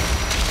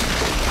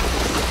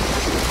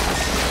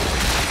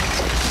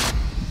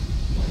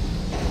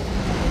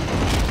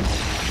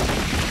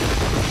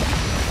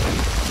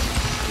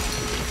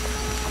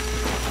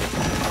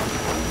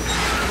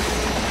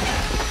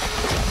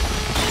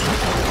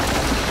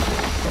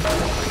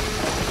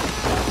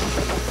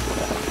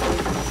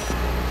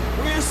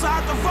 We're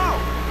inside the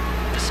vault.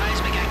 The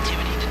seismic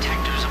activity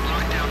detectors have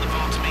locked down the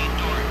vault's main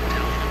door.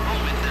 Now, in a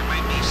moment, there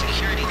might be a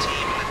security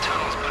team in the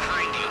tunnels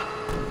behind you.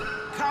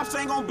 Cops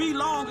ain't gonna be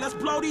long. Let's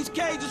blow these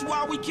cages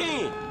while we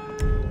can.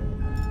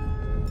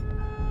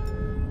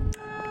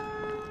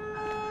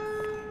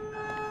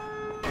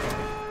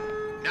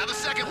 Now the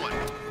second one.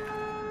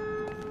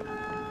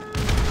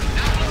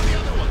 Now blow the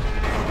other one.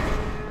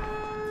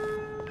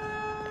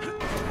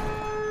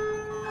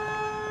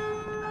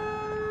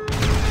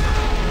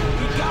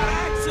 We got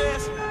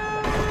access.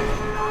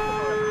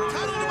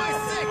 Tunnel to my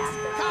 6!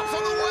 Cops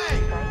on the way!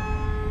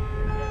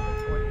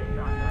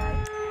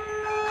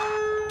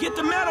 Get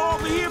the metal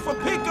over here for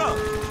pickup.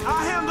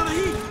 I'll handle the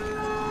heat.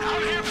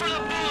 I'm here for the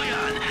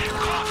bullion.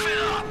 Cough it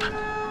up.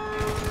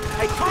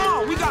 Hey, come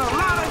on. We got a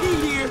lot of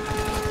heat here.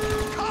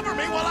 Cover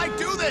me while I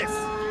do this!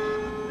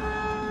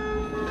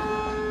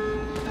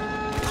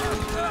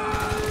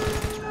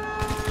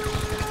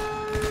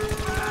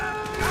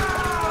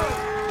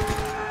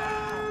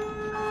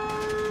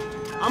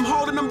 I'm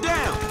holding them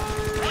down.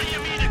 What do you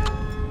mean?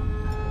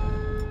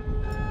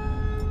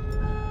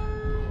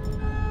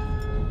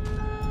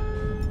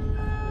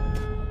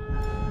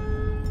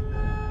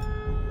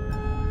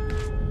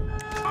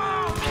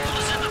 Gold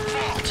is in the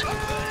vault.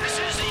 This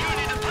is the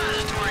Union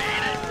Depository,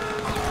 ain't it?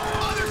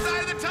 Other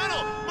side of the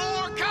tunnel!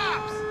 More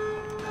cops!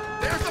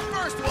 There's the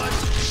first one!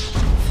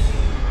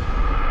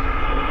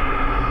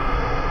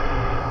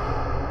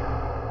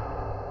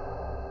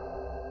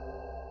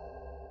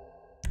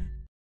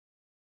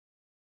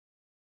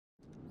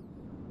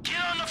 Get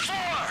on the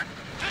floor!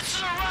 This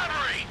is a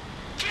robbery!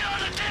 Get on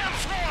the damn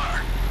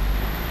floor!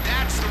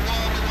 That's the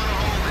wall we want to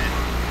hold in.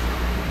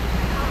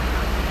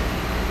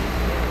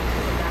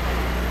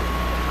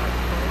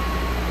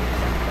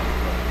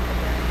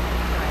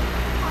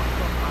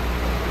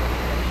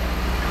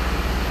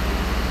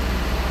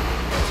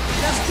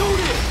 Let's do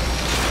this.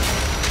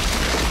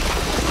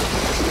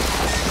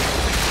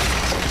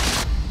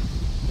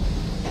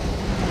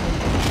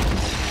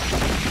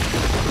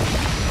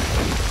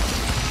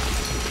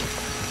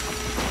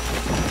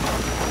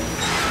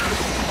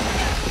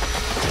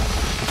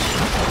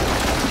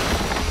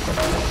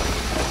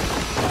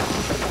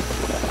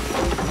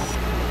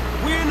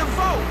 We're in the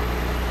vault.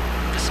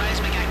 The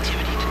seismic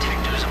activity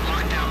detectors have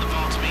locked down the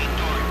vault's main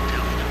door.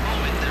 Now, in a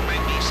moment, there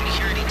might be a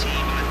security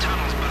team in the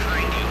tunnels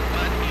behind you,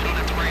 but you don't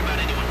have to worry about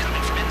anyone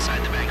coming from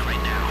inside the bank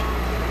right now.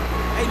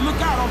 Hey, look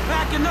out, I'm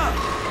backing up.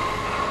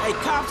 Hey,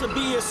 cops will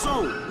be here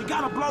soon. We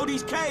gotta blow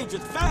these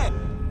cages fast.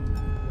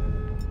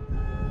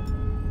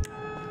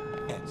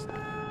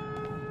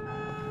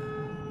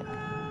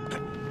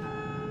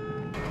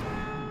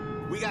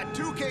 We got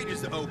 2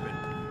 cages to open.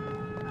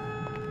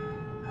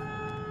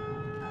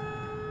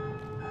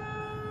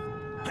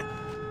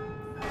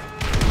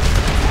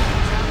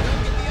 Shotgun,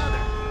 get the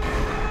other.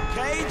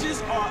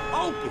 Cages are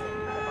open.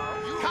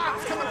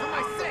 Cops coming from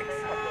my 6!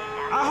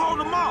 I hold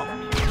them off.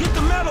 Get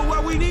the metal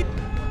where we need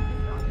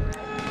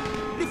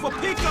it for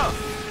pickup.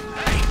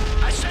 Hey,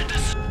 I said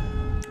this is a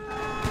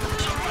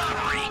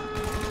robbery.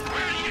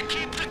 Where do you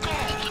keep the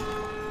gold?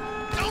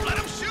 Don't let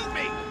them shoot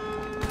me!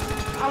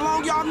 How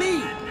long y'all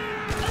need?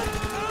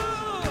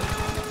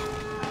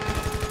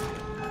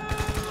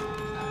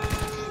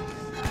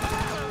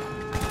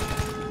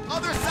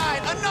 Other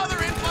side,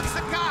 another influx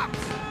of cops!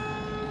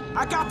 I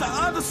I got the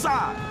other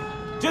side.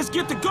 Just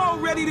get the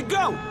gold ready to go.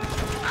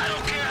 I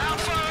don't care how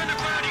far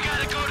underground you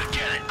gotta go to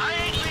get it. I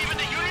ain't leaving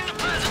the Union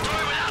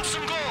Depository without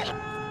some gold.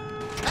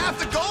 Half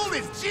the gold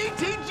is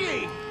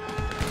GTG.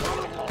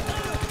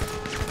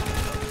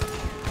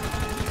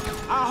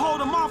 I'll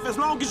hold them off as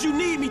long as you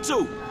need me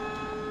to.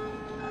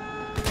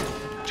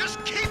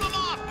 Just keep them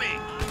off me.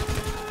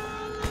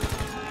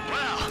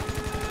 Well,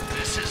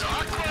 this is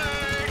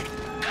awkward,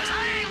 because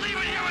I ain't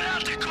leaving here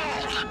without the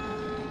gold.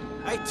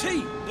 Hey,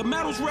 T, the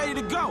metal's ready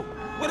to go.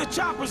 Where the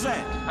choppers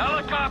at?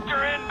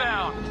 Helicopter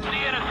inbound. See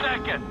you in a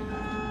second.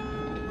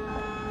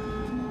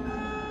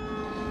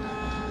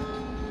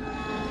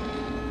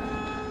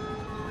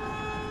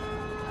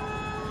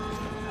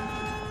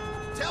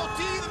 Tell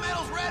T the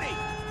metal's ready.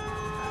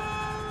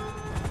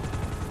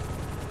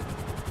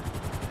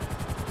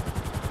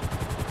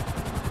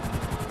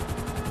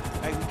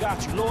 Hey, we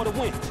got you. Lower the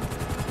winch.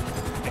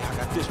 Hey, I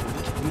got this one.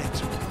 We can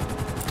next one.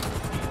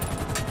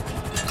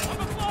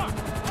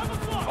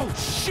 Oh,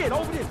 shit.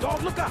 Over there,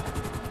 dog. Look out.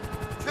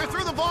 They're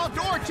through the vault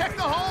door. Check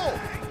the hole.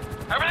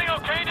 Everything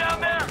okay down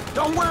there?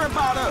 Don't worry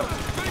about us.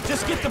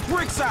 Just get the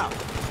bricks out.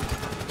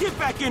 Get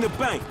back in the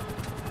bank.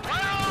 Where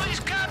are all these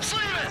cops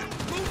leaving?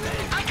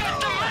 I got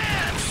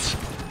demands!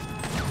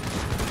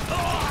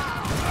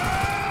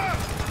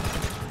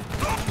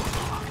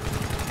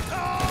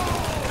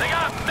 They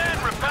got men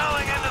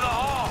rappelling into the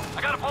hall.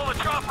 I gotta pull the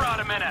chopper out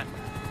a minute.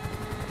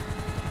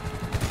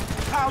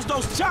 How's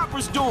those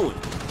choppers doing?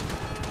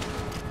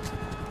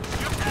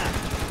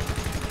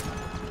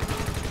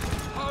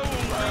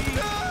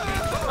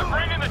 They're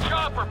bringing the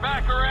chopper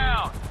back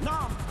around.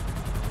 No.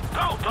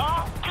 Go,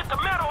 dog. Get the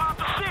metal out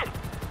the city.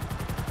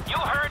 You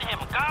heard him.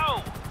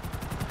 Go.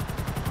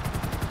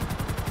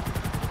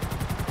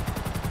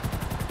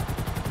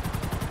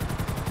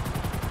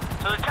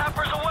 So the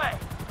chopper's away.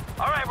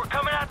 All right, we're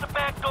coming out the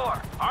back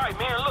door. All right,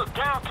 man, look,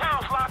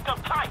 downtown's locked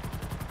up tight.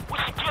 We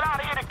should get out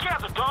of here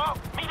together, dog.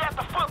 Meet at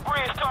the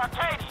footbridge to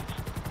Arcadians.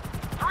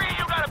 Three of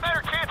you got a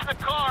better chance in the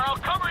car. I'll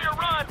cover your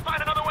run,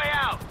 find another way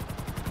out.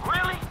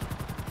 Really?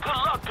 Good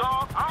luck,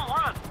 dog. I'll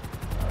run.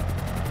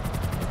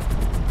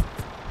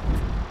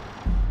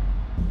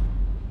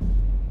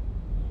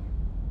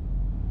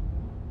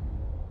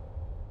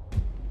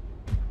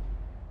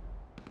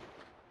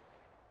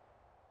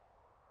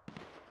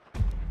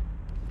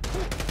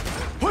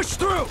 Push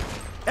through!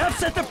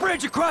 F's at the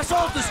bridge across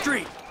Alta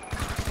Street!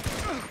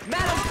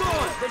 Metal's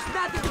gone! There's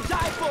nothing to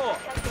die for!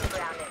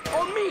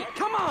 Or me!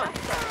 Come on!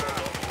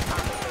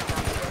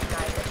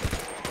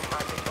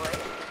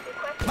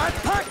 My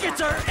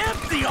pockets are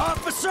empty,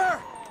 officer!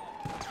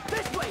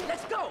 This way!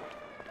 Let's go!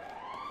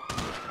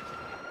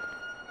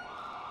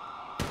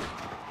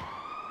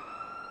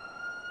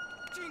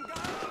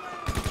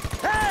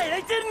 Hey,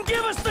 they didn't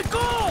give us the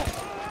gold!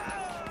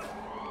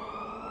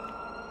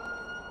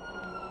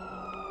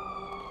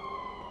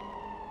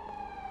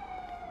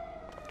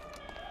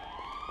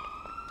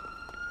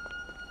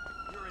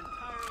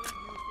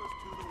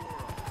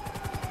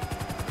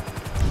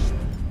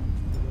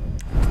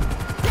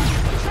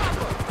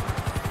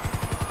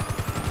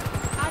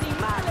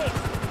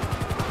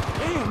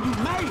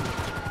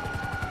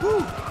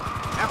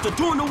 After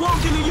doing the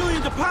walk in the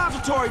Union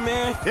Depository,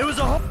 man. It was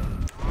a whole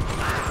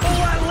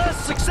lot less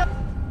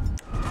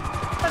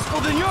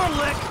successful than your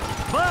lick,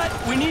 but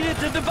we needed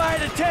to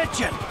divide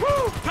attention.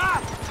 Woo!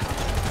 Got it!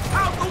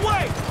 Out the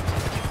way!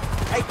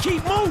 Hey,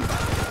 keep moving!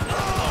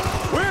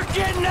 We're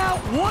getting out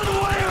one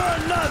way or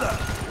another!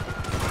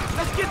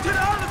 Let's get to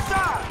the other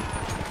side!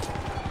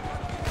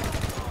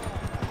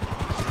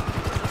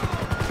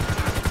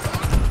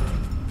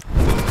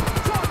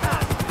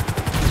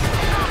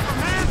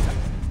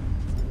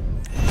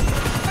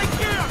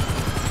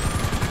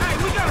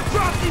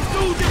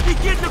 If we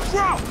get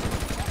across!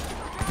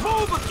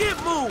 Move or get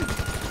moved!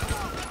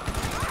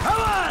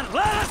 Come on,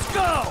 let us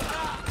go!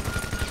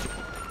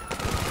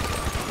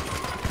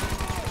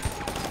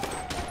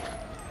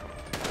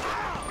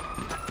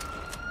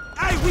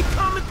 Hey, we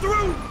coming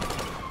through!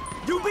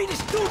 You be the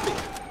stupid!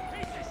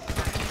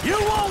 You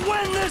won't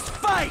win this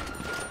fight!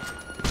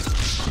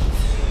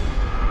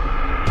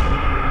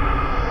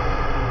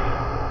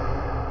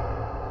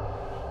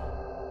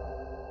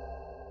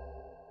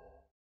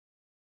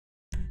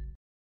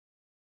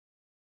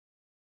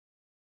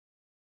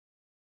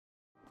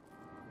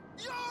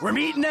 We're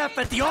meeting F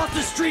at the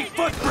Alta Street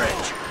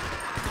footbridge.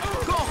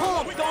 Go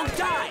home, don't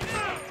die!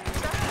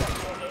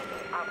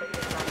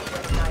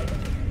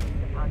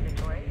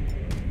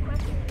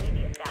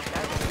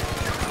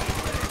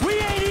 We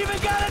ain't even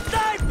got a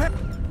dive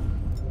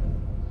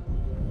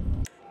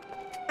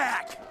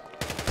pack!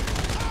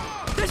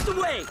 This the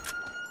way!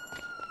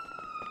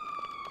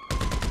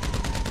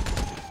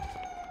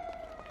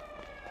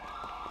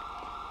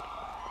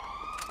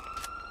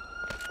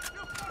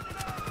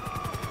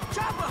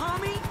 Chopper,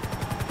 homie!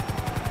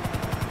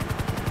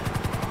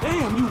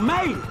 Damn, you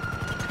made it!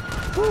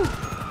 Whew.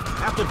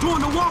 After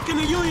doing the walk in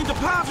the Union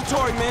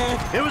Depository, man.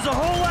 It was a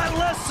whole lot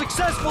less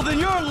successful than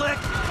your lick,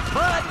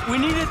 but we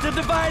needed to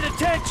divide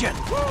attention.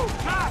 Woo!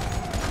 God.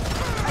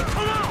 Hey,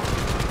 come on!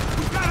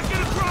 We gotta get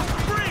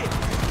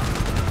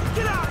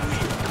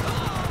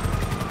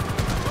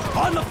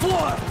On the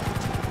floor!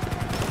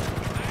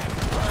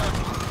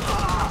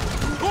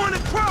 Going to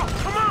crawl!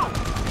 Come on!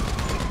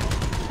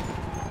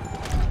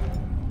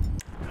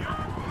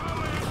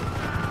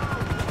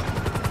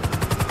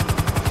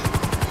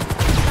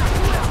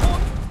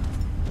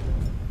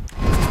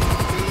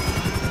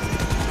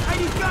 Hey,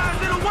 these guys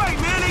in the way,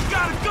 man! They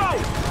gotta go!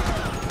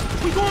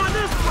 We going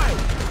this way!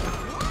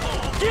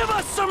 Give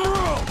us some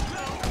room!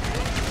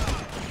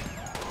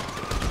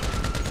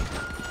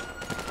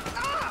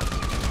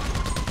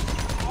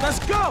 Let's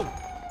go!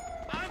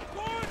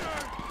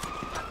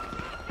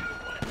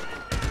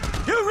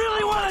 You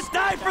really want to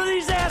die for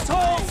these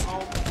assholes?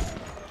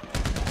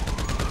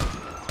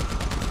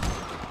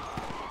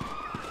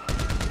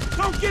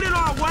 Don't get in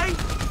our way!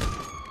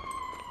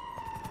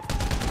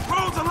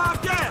 Roads are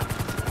locked down!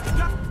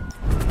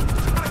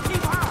 Gotta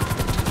keep high!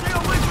 Stay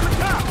away from the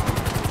cop!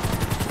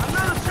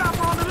 Another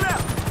chopper on the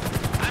left!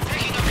 I'm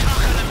picking up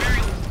talk on the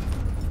very...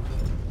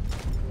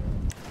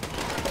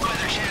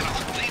 Weather Channel.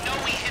 They know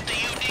we hit the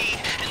UD,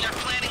 and they're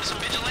planning some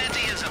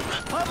vigilanteism.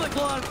 Public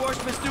law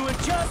enforcement's doing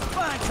just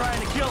fine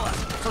trying to kill us,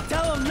 so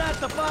tell them not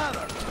to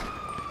bother.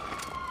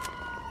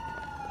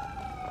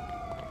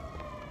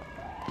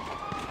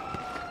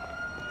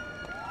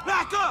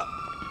 Back up!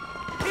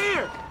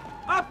 Here!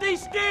 Up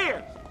these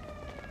stairs!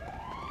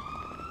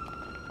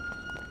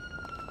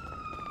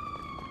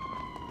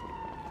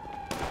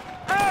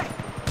 Hey!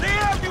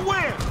 They're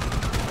everywhere!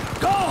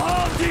 Go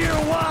home to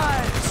your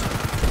wives!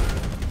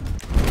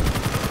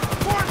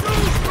 More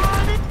news,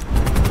 Ronnie!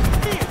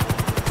 Here!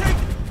 Take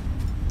it!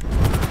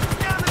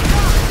 Down the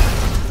top!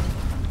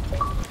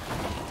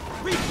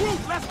 Regroup!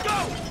 Let's go!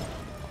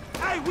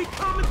 Hey, we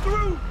coming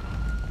through!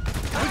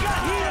 We got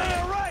heat on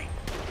our right!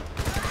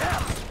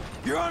 Hell,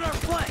 you're on our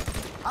flank.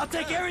 I'll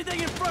take everything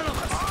in front of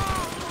us.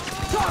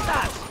 Drop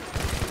that!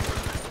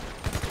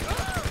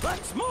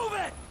 Let's move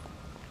it!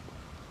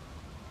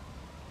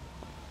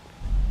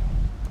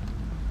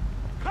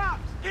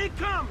 Cops,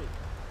 incoming!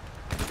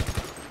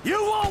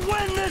 You won't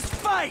win this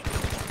fight!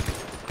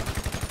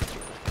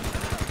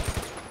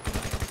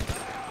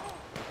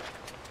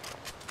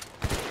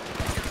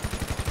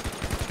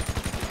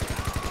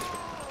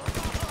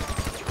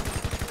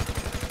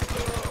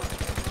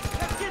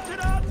 Let's get to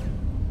the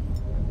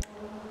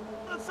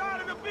other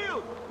side of the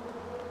building!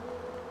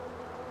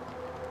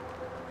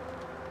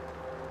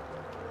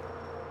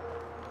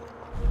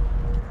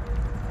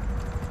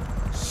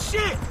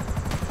 Shit!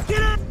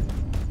 Get in!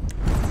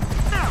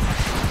 Now!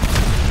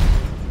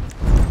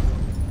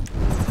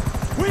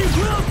 We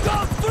will go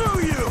through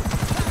you!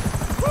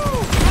 Woo!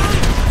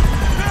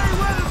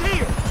 Merryweather's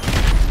here!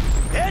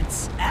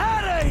 It's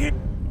out of here!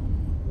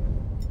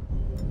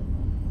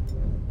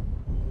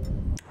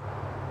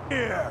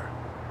 Here!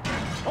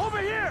 Over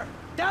here!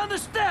 Down the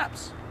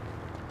steps!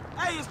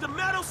 Hey, is the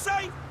metal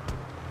safe?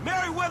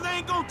 Merryweather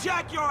ain't gonna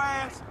jack your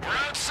ass! We're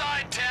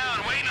outside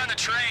town, waiting on the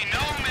train. No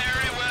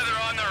Merryweather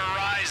on the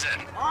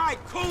horizon. Alright,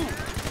 cool!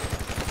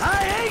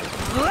 I ain't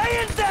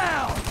laying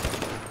down!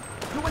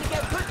 You wanna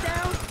get put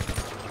down?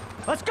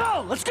 Let's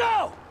go! Let's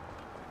go!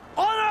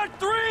 On our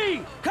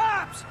three!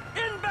 Cops!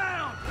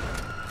 Inbound!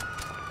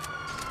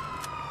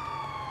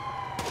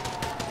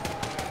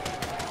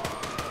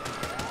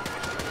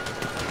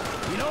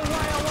 You know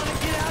why I want to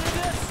get out of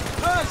this?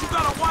 Cuz you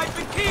got a wife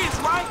and kids,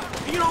 right?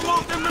 And you don't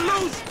want them to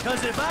lose you.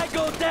 Because if I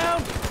go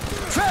down,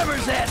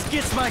 Trevor's ass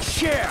gets my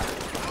share.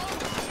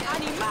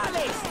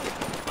 Animales!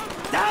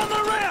 Down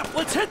the ramp!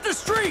 Let's hit the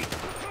street!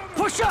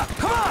 Push up!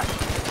 Come on!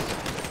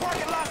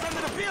 Parking lot's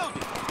under the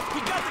building.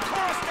 We got the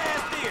car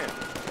stashed there.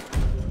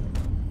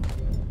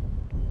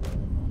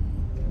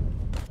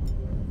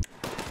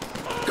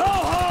 Go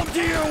home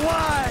to your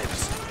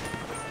wives!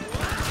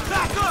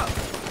 Back up!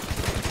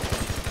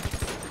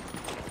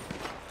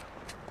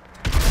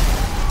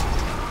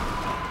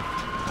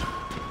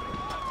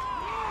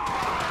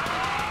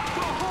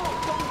 Go home,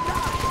 don't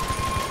die!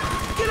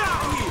 Get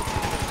out here!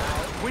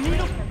 We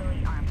need a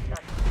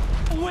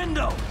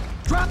window!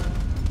 Drop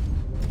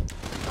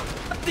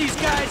these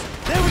guys,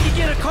 then we can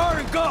get a car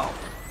and go!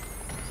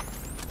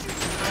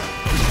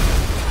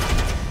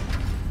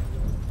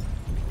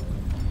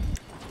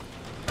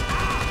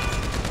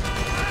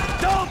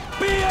 Don't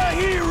be a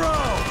hero!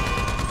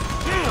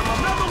 Damn,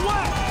 another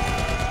way!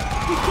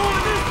 He's going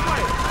this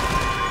way!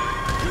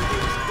 You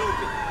ain't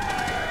stupid!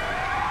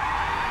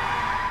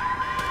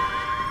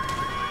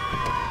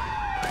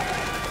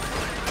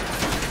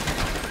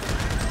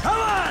 Come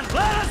on,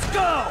 let us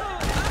go!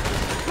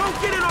 Don't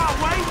get in our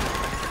way!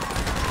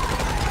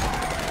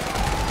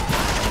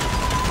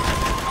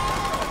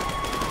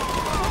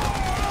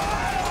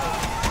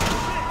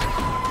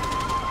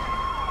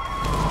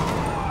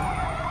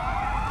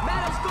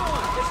 Madam's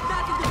gone! There's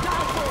nothing to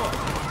die for!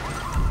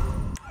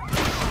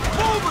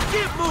 Move or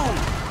get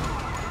moved!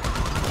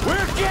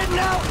 We're getting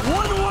out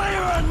one way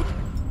or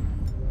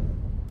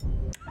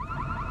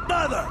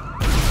another!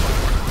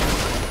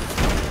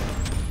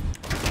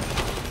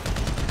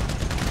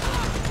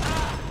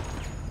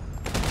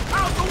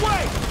 Out the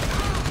way!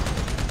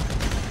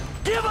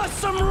 Give us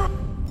some room!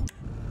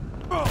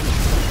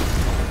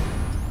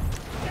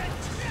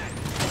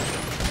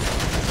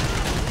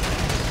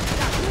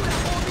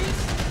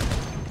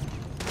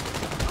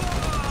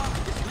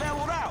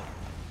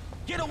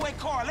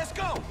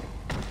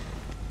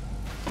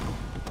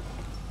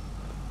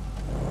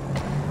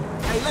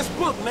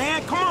 foot,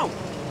 man. Come on.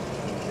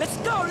 Let's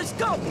go, let's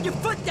go. Put your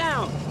foot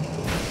down.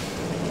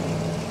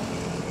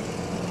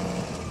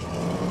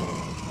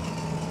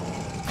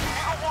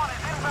 Eagle 1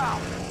 is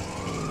inbound.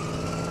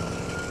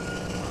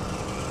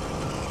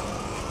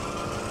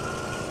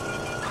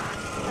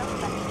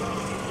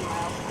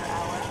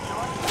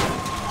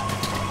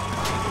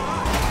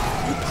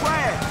 You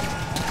crashed.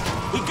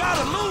 We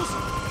gotta lose him.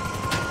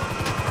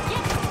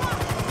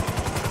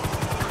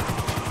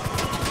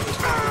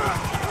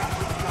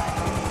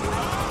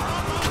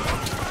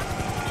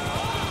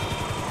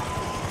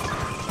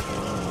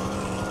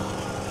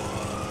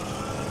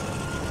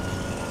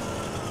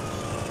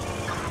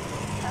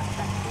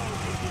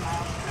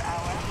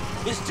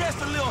 It's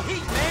just a little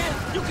heat,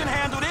 man. You can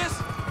handle this.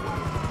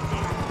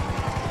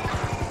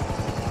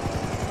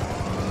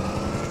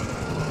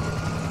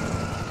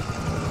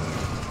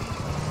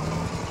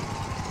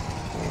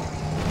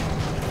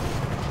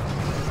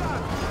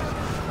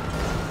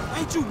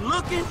 Ain't you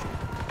looking?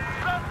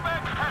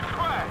 Suspect has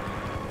crashed.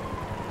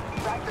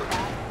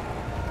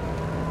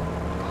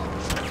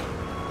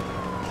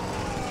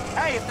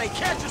 Hey, if they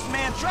catch us,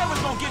 man, Trevor's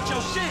gonna get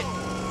your shit.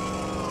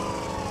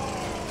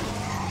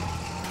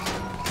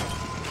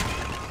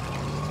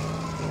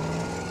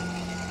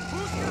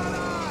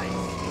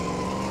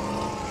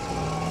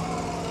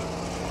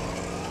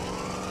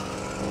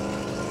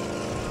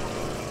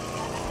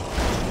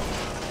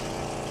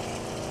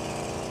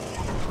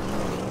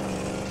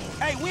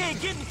 Hey, we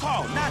ain't getting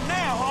caught. Not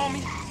now,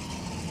 homie.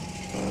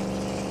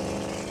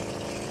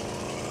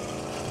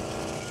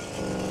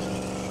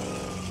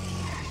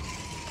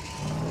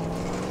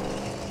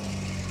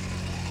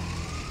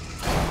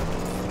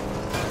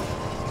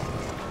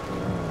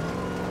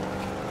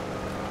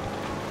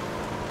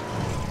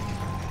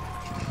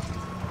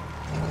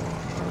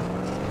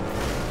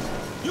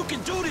 You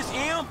can do this,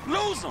 Em.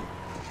 Lose him.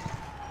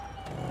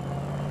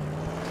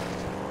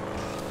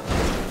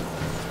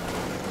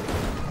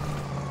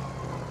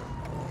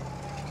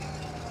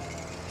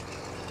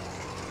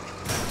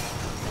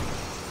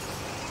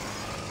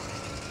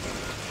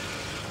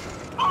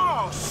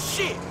 Oh,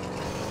 shit!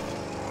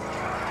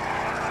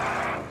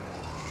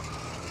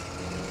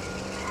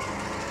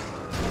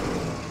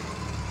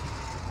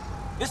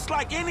 It's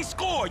like any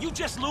score. You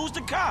just lose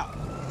the cop.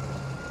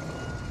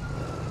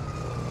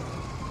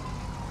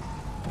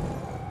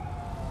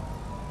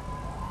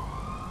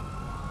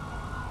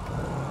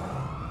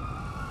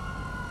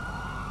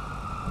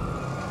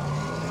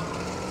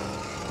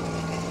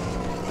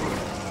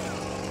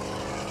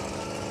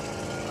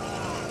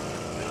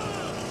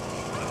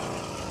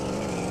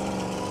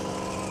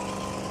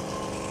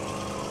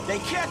 They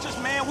catch us,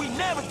 man, we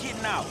never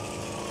getting out.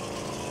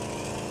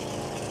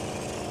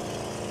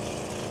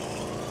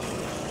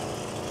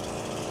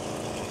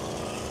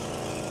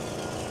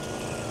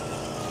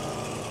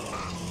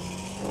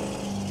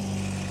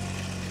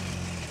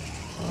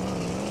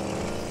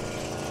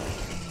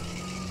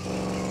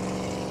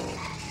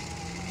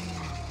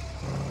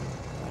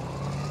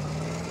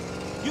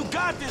 You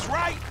got this,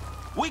 right?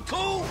 We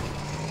cool?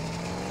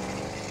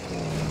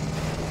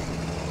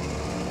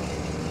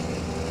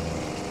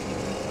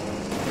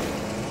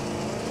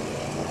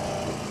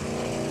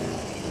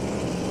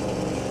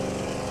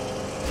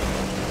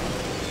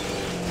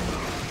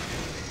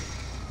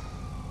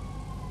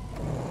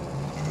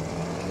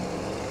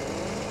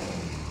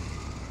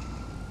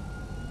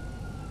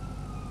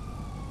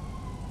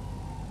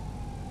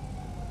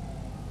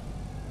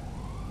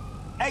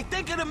 Hey,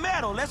 think of the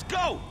medal. Let's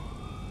go.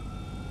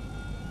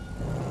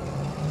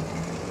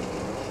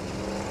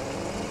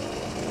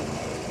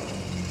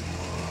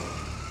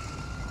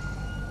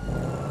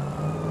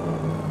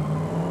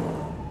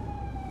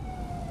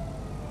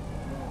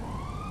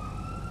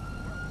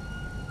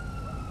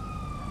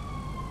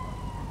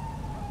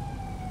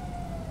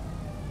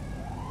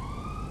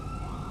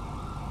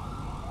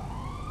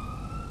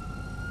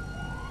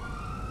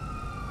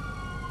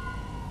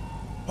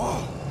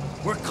 Oh,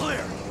 we're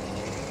clear.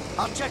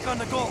 I'll check on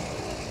the goal.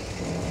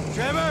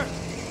 Trevor,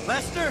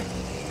 Lester,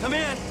 come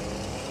in.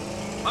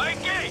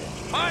 Mikey!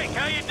 Mike,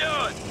 how you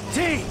doing?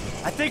 T,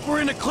 I think we're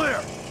in the clear.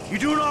 You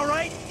doing all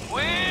right?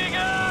 We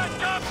got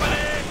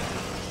company!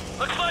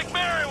 Looks like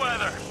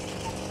Merryweather.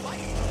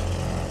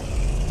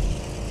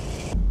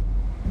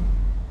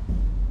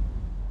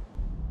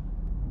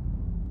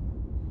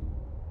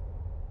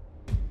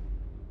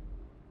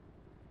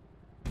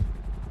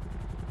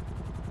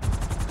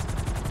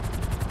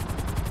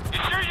 You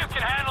sure you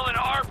can handle an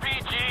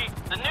RPG?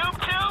 The noob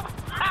tube?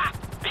 Ha!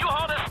 You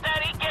hold it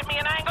steady, get me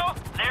an angle,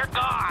 they're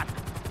gone.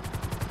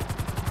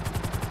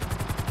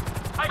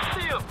 I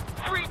see them!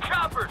 3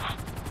 choppers!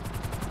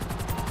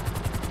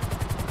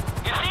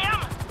 You see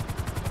them?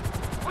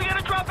 We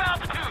gotta drop out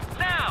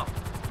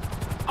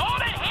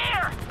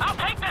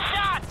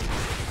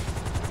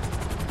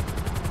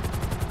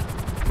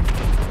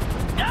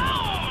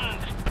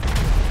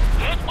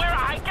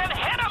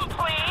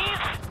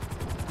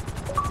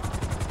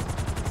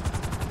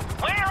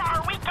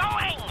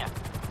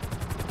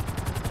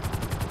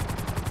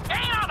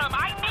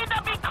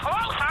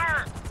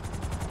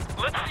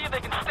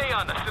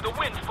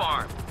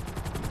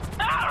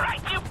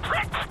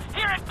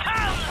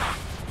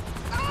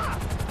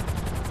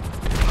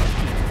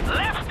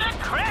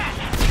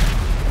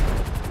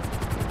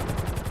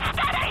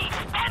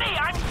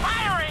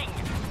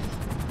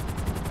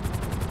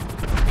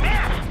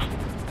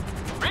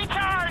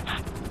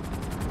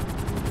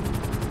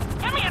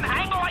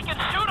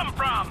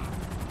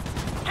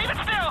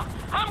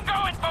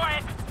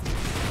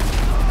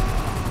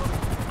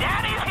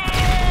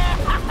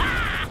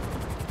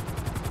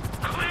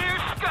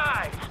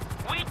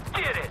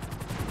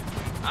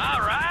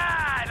All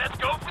right, let's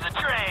go for the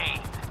train.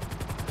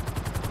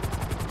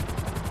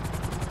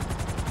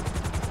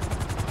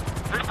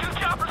 There's 2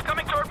 choppers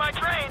coming toward my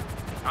train.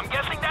 I'm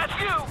guessing that's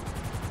you.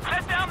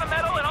 Set down the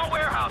metal and I'll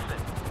warehouse it.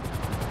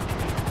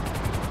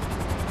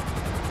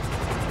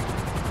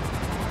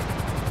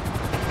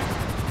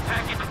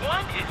 Package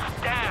 1 is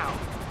down.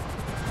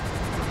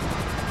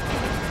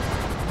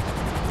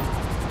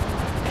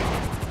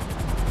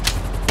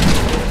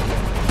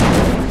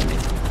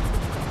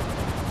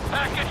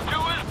 Package 2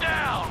 is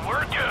down.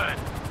 We're good.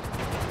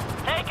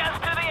 Take us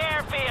to the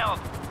airfield.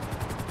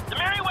 The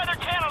Merryweather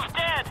Channel's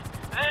dead.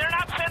 They're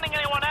not sending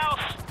anyone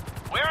else.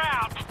 We're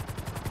out.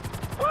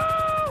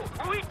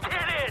 Woo! We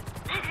did it!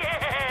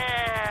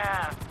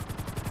 Yeah!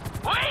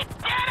 We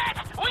did it!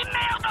 We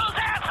nailed those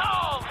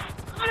assholes!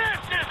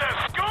 This is a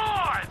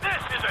score!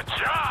 This is a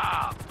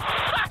job!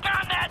 Suck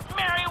on that,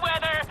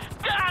 Merryweather!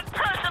 Don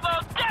Percival,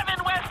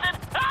 Devin Weston,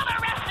 all the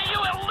rest of you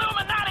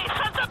Illuminati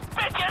sons of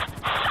bitches!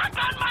 Suck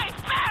on my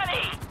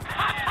fatty!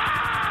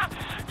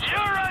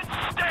 You're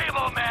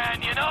unstable,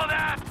 man, you know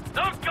that?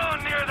 Don't go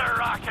near the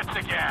rockets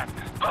again.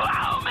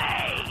 Blow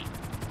me!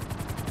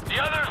 The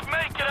others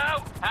make it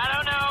out? I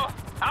don't know.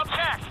 I'll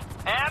check.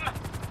 M?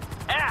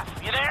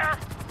 F, you there?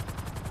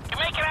 You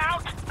make it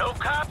out? No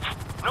cops?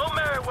 No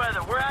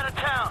Merryweather. We're out of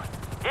town.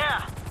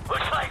 Yeah,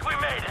 looks like we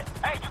made it.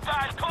 Hey, you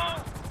guys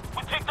cool?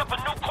 We picked up a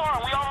new car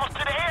and we almost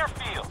to the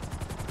airfield.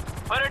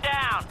 Put her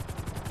down.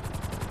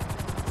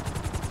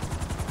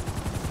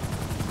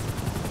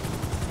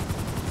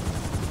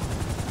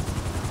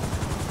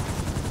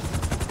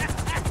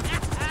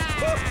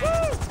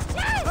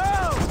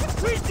 Oh,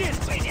 we did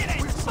it! We did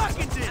it! We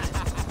fucking did it!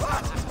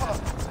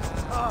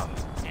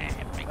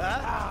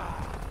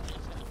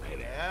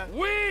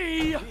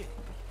 We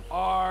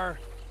are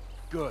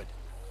good.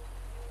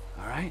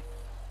 All right?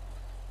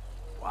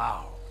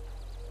 Wow.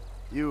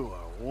 You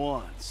are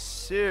one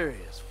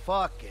serious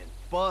fucking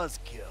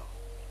buzzkill.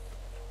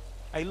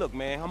 Hey, look,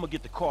 man, I'm gonna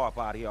get the car up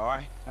out of here, all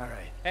right? All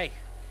right. Hey,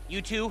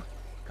 you two,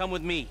 come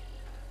with me.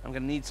 I'm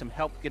gonna need some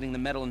help getting the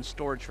metal in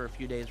storage for a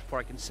few days before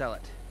I can sell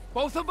it.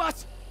 Both of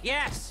us?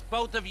 Yes,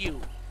 both of you.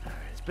 All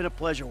right, it's been a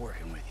pleasure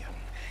working with you.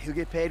 You'll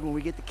get paid when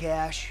we get the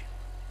cash,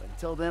 but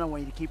until then, I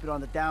want you to keep it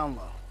on the down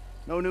low.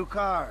 No new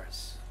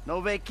cars,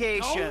 no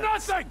vacations. No,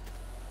 nothing!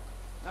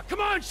 Now,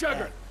 come on,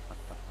 sugar!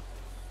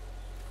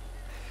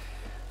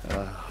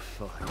 Oh,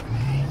 fuck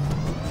me.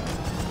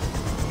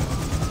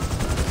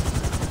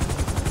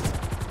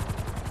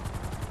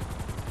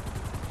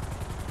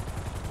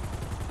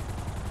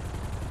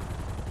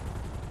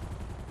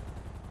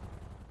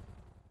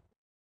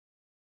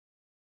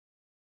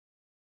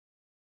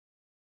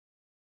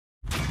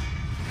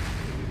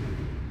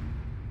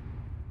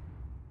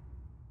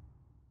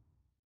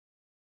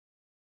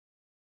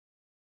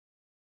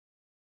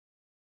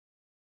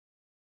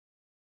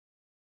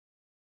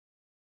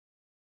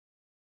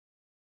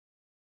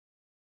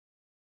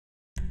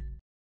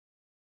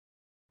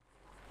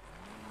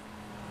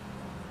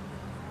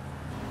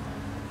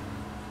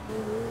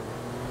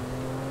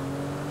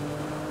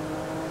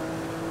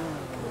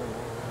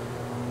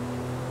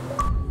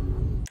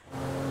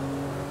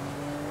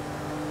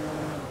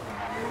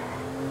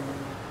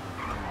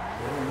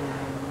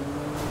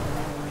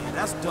 Man,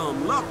 that's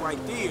dumb luck right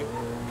there.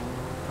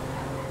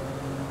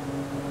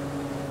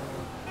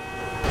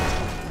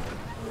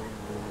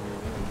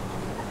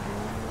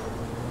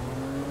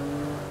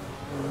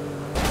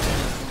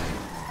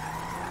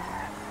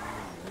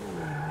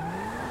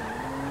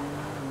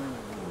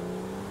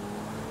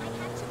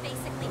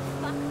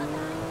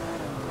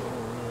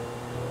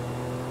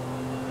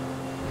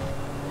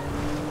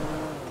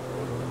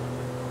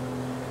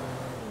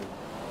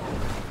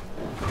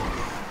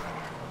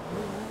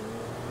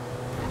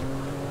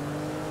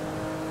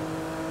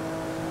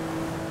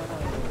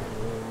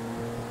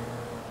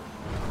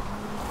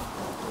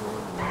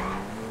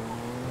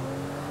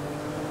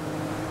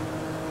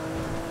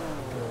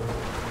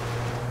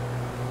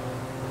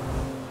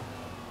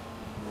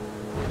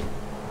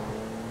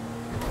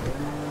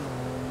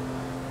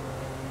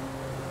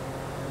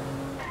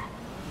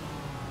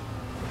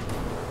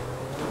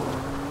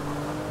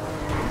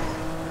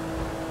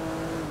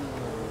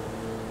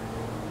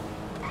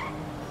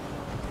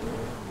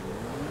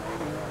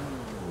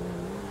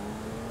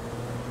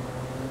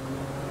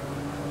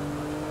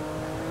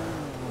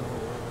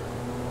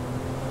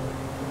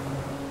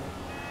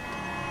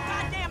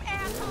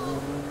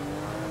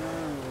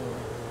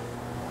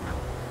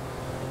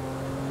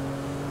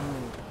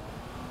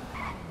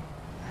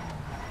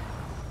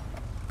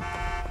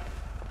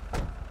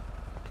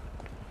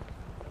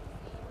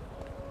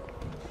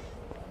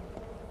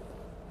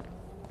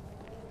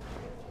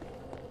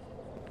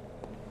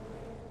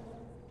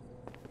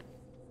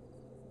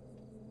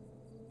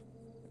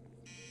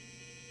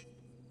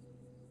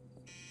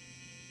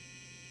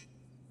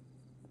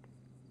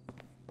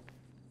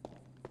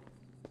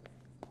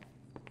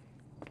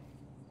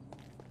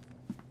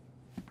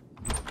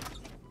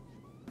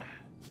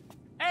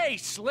 Hey,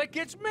 Slick,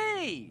 it's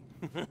me!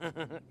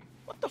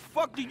 What the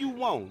fuck do you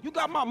want? You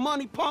got my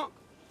money, punk?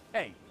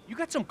 Hey, You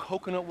got some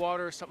coconut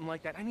water or something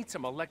like that? I need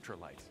some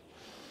electrolytes.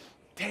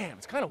 Damn,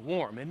 it's kind of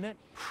warm, isn't it?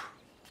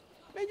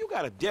 Man, you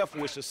got a death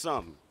wish or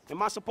something.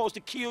 Am I supposed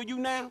to kill you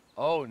now?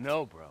 Oh,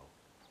 no, bro.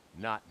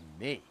 Not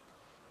me.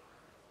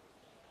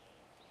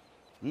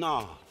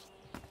 Nah.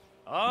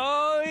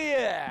 Oh,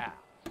 yeah.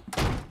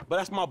 But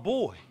that's my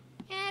boy.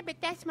 Yeah, but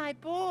that's my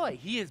boy.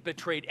 He has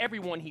betrayed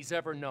everyone he's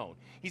ever known.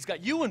 He's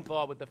got you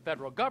involved with the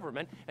federal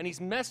government, and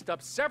he's messed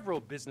up several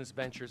business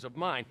ventures of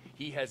mine.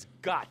 He has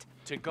got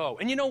to go.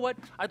 And you know what?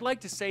 I'd like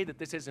to say that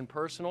this isn't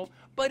personal,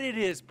 but it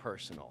is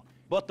personal.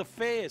 But the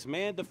feds,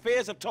 man, the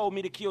feds have told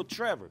me to kill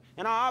Trevor,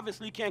 and I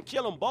obviously can't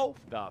kill them both.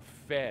 The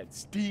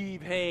feds,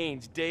 Steve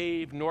Haynes,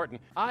 Dave Norton.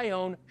 I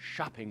own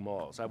shopping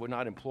malls. I would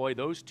not employ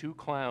those two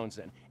clowns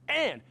in.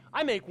 And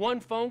I make one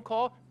phone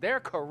call, their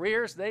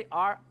careers, they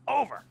are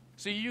over.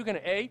 So you're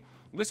gonna A,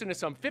 listen to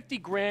some 50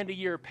 grand a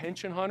year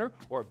pension hunter,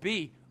 or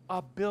B,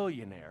 a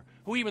billionaire,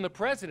 who even the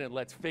president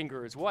lets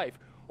finger his wife,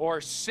 or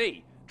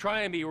C,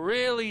 try and be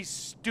really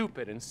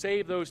stupid and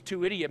save those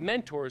two idiot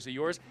mentors of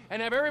yours and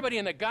have everybody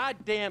in the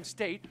goddamn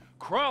state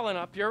crawling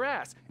up your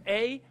ass.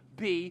 A,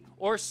 B,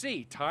 or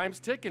C. Time's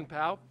ticking,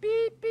 pal.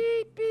 Beep,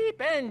 beep,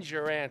 beep. And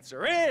your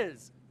answer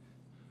is...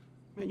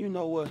 Man, you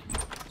know what?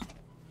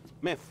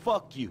 Man,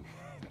 fuck you.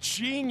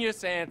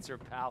 Genius answer,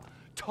 pal.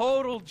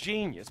 Total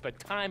genius, but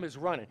time is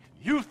running.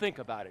 You think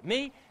about it.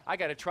 Me, I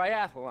got a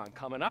triathlon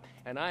coming up,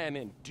 and I am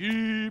in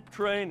deep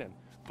training.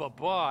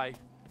 Bye-bye.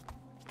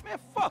 Man,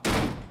 fuck you.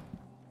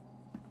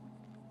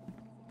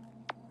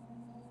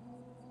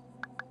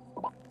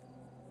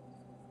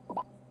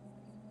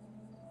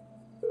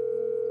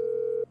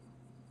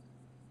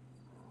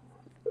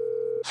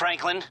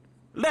 Franklin?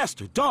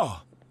 Lester, dawg.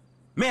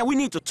 Man, we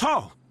need to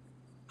talk.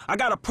 I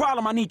got a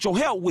problem I need your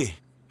help with.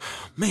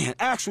 Man,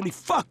 actually,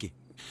 fuck it.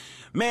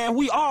 Man,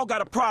 we all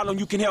got a problem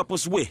you can help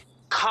us with.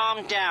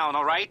 Calm down,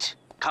 all right?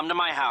 Come to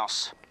my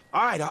house.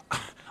 All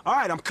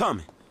right, I'm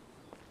coming.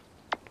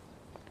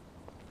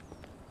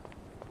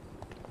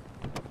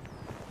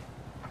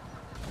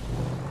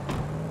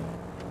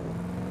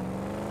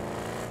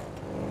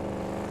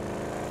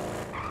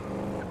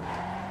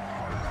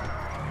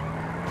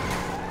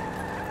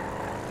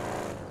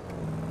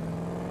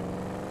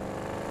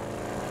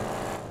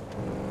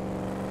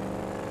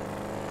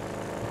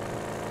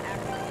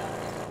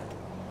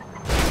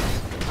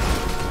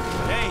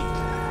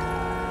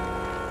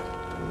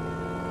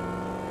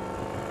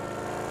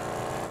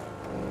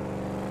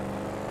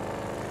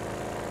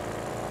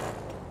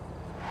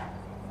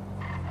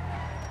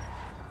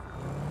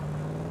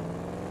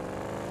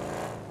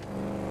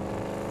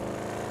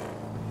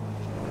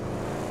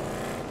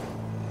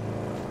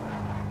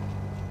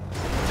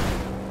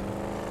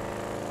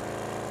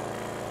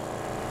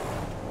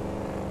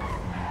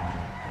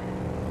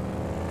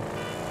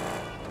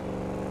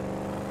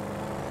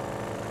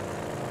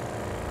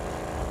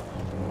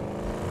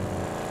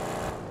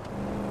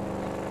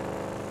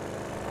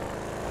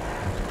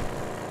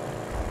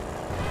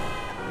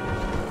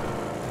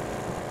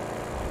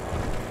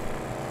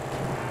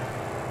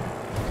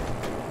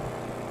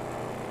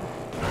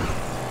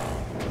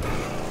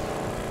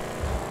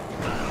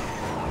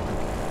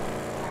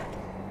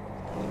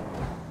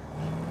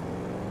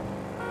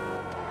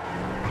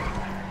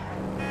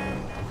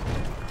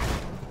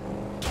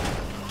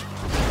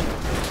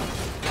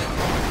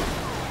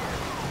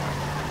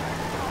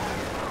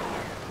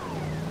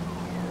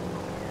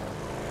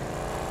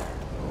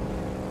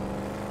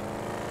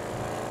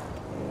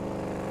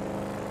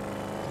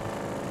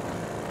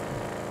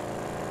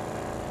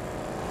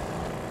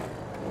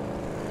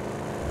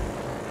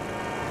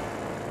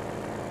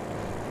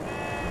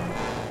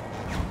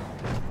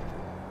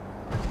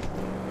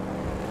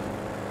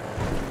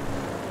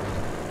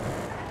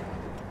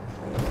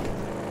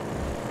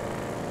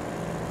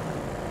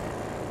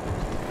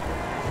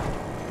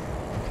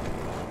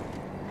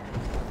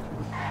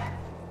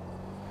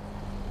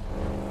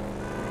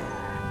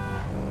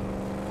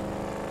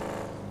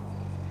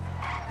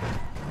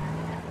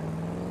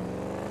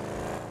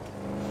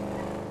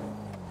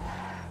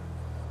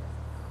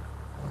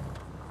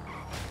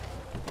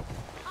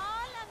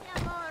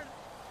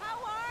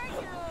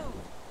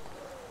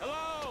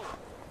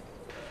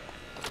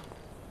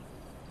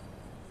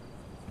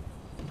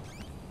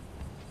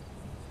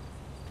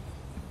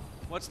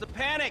 What's the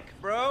panic,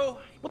 bro?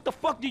 What the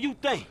fuck do you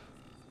think?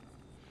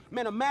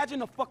 Man,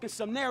 imagine a fucking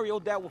scenario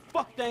that will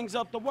fuck things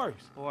up the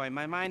worst. Boy,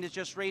 my mind is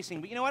just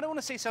racing. But you know, I don't want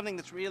to say something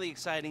that's really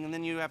exciting and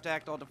then you have to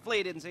act all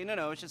deflated and say,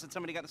 no, it's just that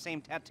somebody got the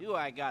same tattoo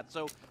I got.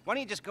 So why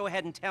don't you just go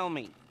ahead and tell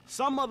me?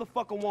 Some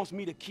motherfucker wants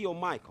me to kill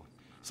Michael.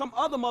 Some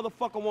other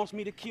motherfucker wants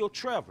me to kill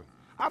Trevor.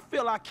 I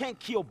feel I can't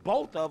kill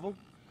both of them.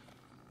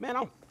 Man,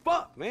 I'm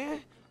fucked,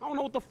 man. I don't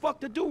know what the fuck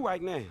to do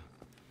right now.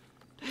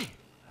 Damn.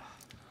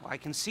 Well, I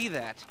can see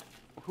that.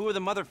 Who are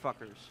the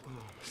motherfuckers?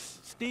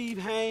 Steve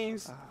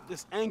Haynes,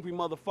 this angry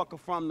motherfucker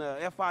from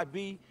the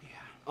FIB.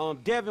 Yeah.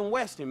 Devin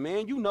Weston,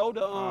 man. You know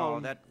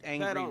the, that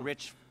angry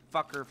rich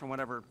fucker from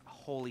whatever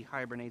hole he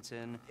hibernates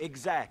in.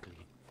 Exactly.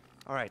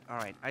 All right.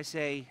 I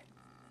say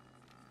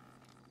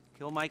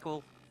kill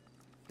Michael,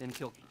 then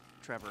kill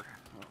Trevor.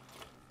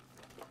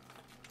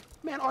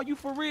 Man, are you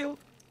for real?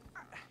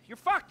 You're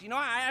fucked, you know?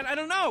 I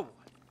don't know.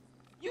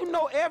 You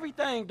know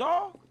everything,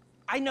 dog.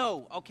 I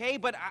know, okay?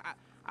 But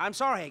I'm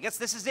sorry. I guess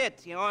this is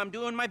it. You know, I'm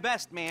doing my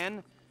best,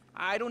 man.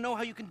 I don't know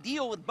how you can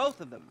deal with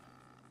both of them.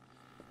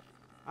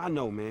 I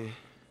know, man.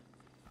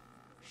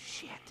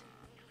 Shit.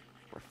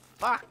 We're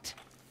fucked.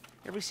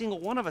 Every single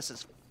one of us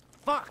is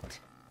fucked.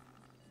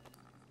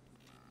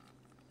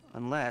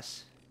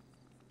 Unless...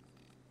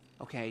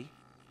 Okay,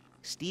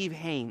 Steve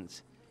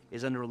Haynes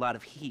is under a lot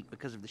of heat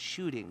because of the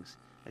shootings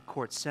at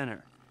Court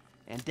Center.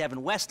 And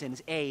Devin Weston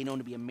is A, known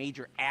to be a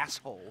major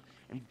asshole,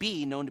 and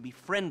B, known to be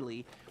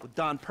friendly with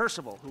Don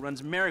Percival, who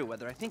runs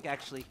Merriweather. I think,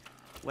 actually,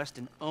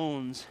 Weston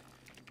owns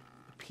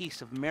a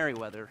piece of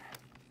Merriweather.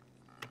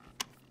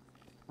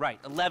 Right,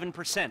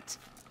 11%.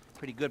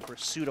 Pretty good for a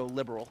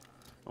pseudo-liberal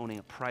owning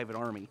a private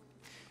army.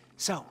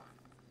 So,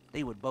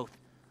 they would both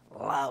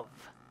love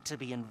to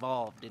be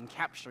involved in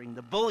capturing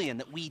the bullion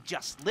that we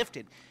just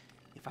lifted.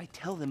 If I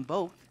tell them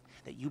both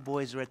that you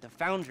boys are at the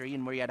foundry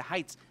in Marietta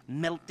Heights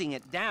melting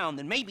it down,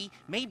 then maybe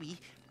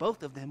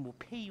both of them will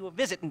pay you a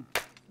visit and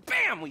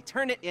bam, we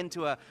turn it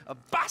into a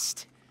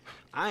bust.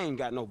 I ain't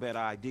got no better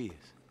ideas.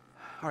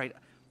 All right,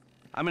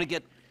 I'm gonna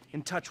get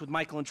in touch with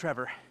Michael and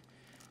Trevor.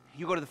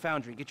 You go to the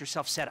foundry, get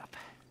yourself set up.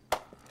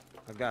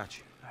 I got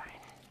you. All right.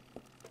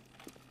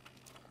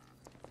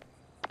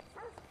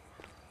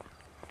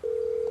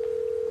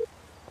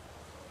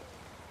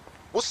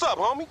 What's up,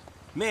 homie?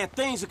 Man,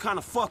 things are kind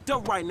of fucked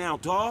up right now,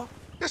 dawg.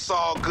 It's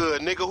all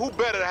good, nigga. Who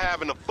better to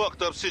have in a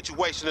fucked up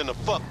situation than a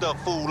fucked up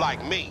fool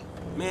like me?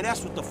 Man,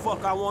 that's what the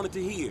fuck I wanted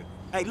to hear.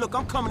 Hey, look,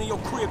 I'm coming to your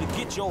crib to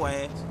get your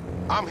ass.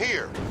 I'm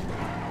here.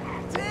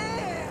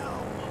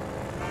 Damn!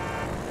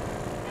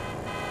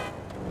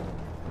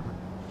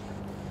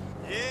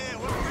 Yeah,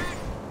 we're back.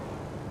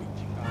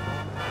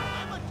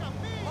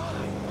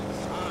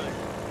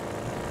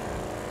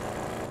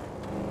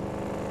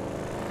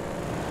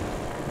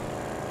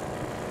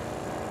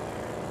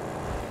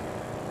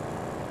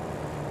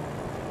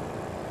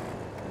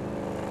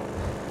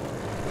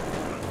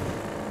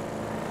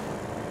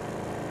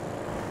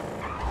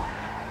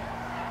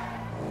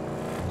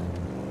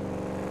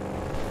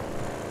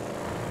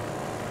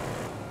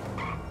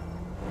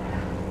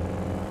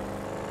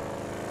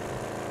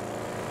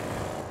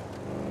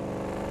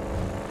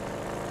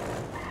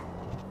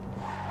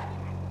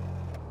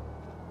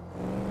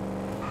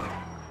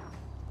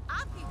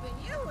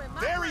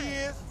 There he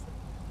is.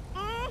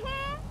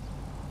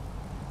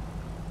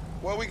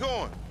 Where we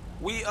going?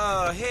 We,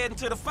 heading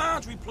to the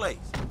foundry place.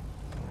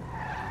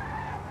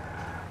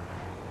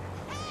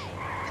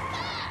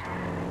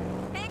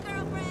 Hey,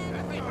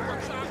 girlfriend.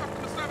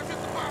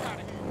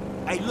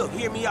 Hey, look,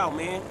 hear me out,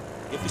 man.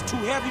 If it's too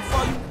heavy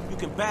for you, you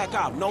can back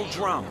out, no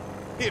drama.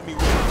 Hit me,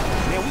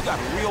 Man, we got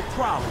a real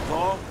problem,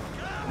 dawg.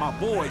 My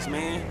boys,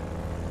 man.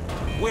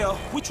 Well,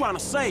 we trying to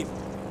save them.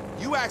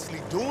 You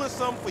actually doing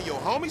something for your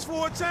homies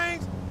for a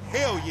change?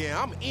 Hell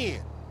yeah, I'm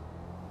in.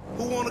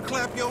 Who wanna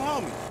clap your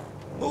homies?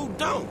 Who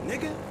don't,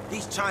 nigga?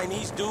 These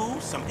Chinese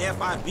dudes, some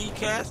FIB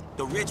cats,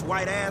 the rich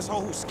white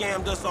asshole who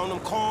scammed us on them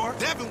cars.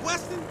 Devin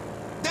Weston?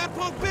 That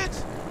punk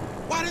bitch?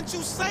 Why didn't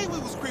you say we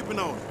was creeping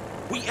on him?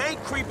 We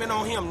ain't creeping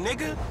on him,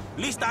 nigga. At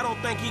least I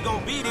don't think he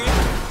gonna be there.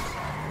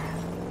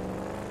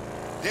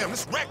 Damn,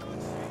 it's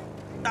reckless.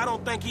 I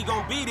don't think he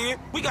gonna be there.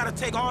 We gotta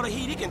take all the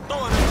heat he can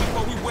throw at us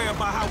before we worry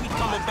about how we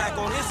coming back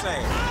on his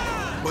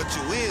ass. But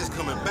you is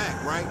coming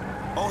back, right?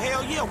 Oh,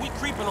 hell yeah, we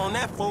creeping on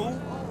that fool.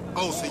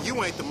 Oh, so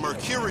you ain't the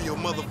mercurial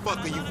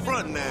motherfucker you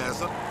frontin' as,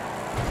 huh?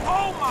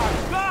 Oh,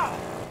 my God!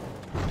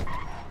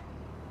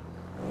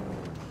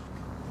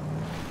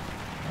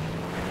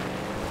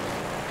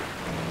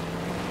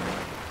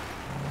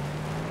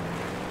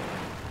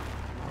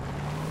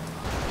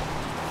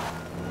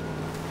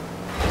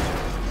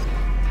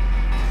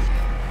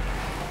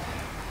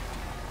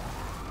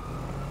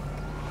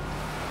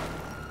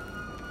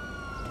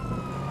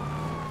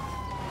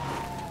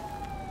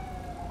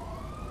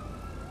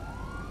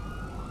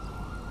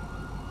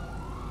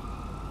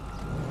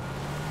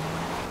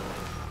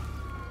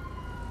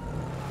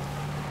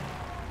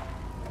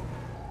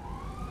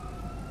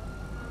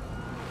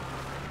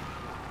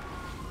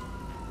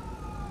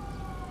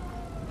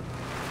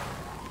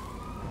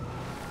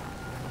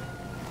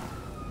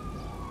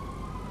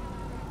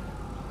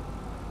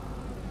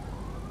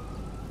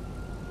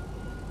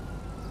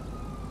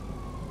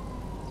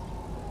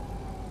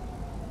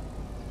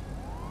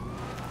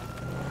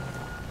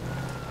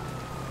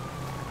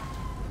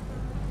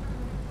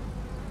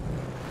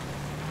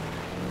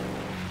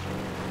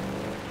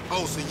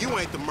 Oh, so you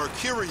ain't the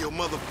mercurial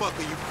motherfucker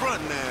you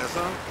frontin' as,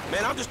 huh?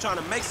 Man, I'm just trying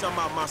to make something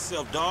out of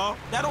myself, dawg.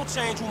 That don't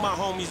change who my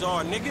homies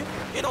are, nigga.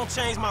 It don't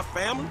change my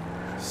family.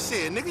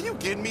 Shit, nigga, you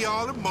getting me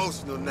all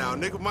emotional now.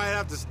 Nigga might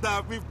have to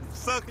stop me from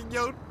sucking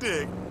your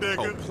dick,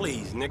 nigga. Oh,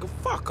 please, nigga,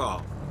 fuck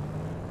off.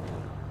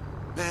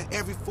 Man,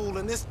 every fool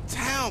in this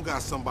town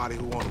got somebody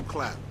who want to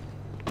clap.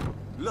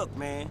 Look,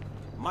 man,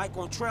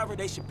 Michael and Trevor,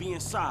 they should be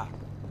inside.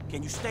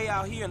 Can you stay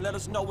out here and let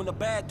us know when the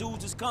bad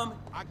dudes is coming?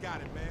 I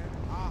got it, man.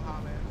 I'll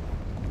holler at you.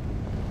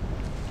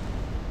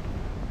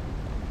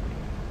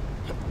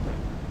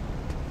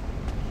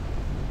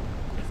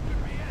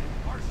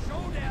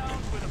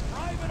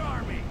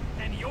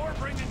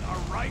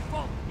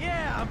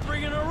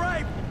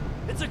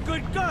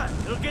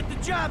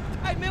 job.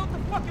 Hey, man, what the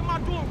fuck am I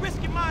doing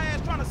risking my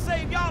ass trying to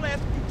save y'all ass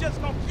if you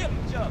just gonna kill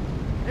each other?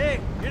 Hey,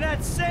 you're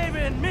not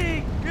saving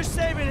me, you're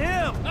saving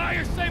him. Ah,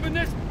 you're saving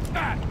this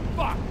fat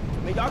fuck.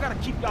 Man, y'all gotta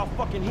keep y'all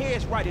fucking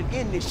heads right and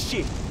end this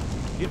shit.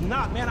 If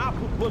not, man, I'll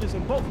put bullets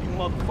in both of you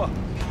motherfuckers.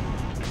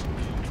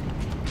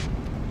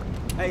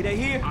 Hey, they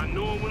here? I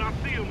know them when I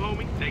see them,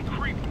 homie. They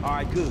creepy. All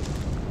right, good.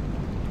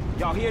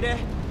 Y'all hear that?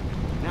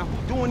 Now, if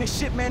we're doing this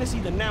shit, man, it's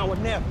either now or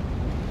never.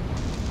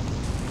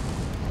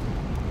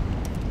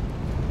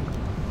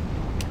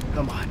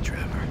 Come on,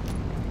 Trevor.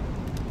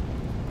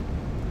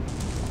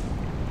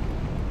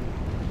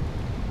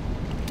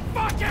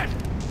 Fuck it!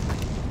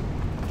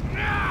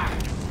 Ah!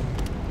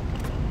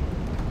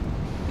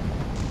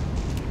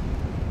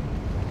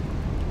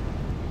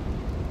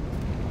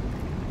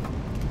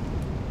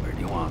 Where do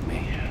you want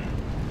me?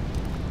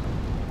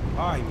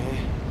 All right,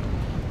 man.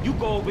 You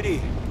go over there.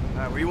 All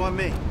right, where you want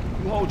me?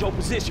 You hold your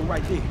position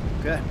right there.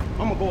 Okay.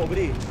 I'm gonna go over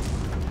there.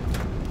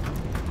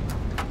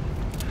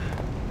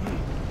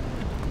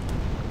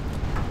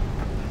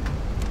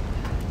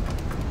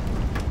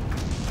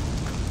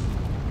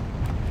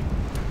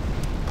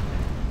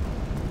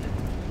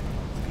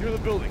 Secure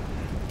the building.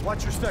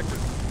 Watch your sector.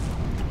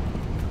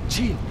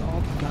 Chill,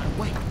 dog. You gotta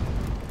wait.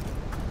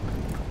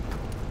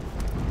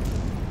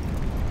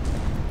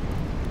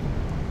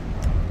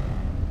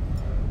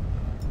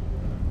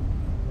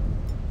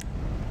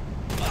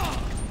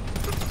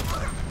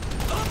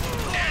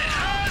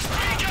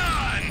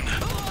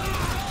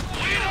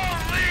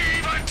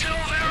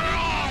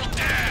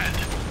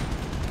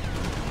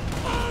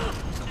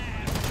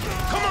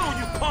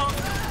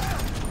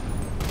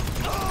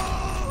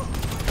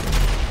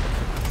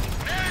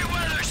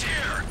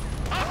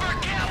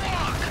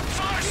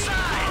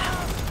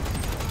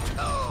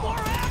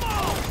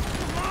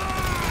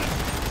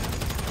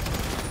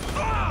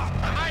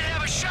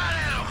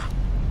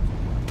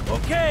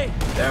 Okay,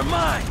 they're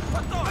mine.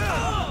 What the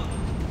hell?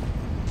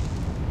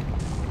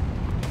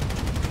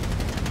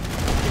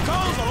 It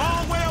goes a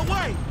long way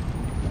away.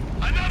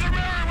 Another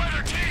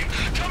Merryweather team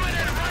coming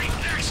in right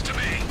next to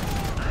me.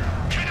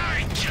 Can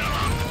I kill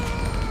him?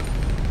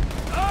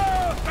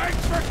 Oh,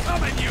 thanks for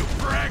coming, you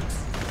pricks!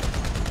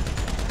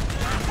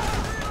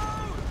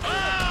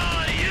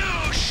 Oh,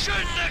 you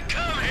shouldn't have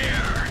come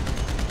here.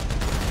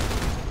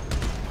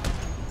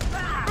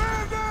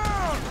 Man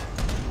down!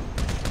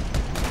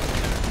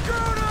 Go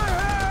to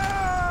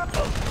hell!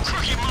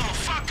 Crooked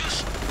motherfuckers!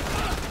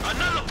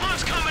 Another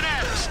bunch coming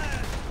at us!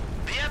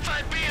 The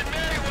FIB and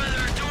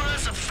Merryweather are doing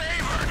us a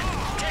favor,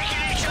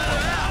 taking each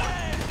other out!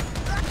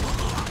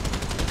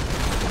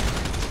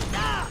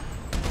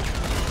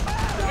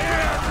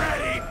 We're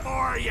ready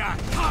for ya!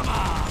 Come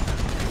on!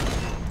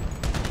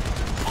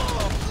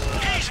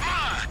 He's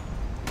mine!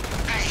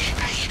 Hey,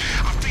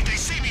 I think they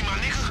see me, my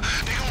nigga.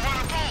 They gonna run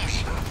up on me.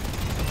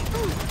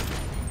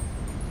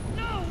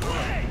 No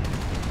way!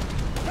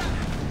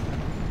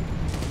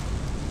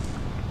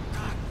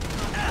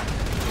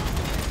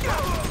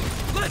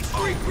 Let's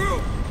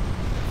regroup.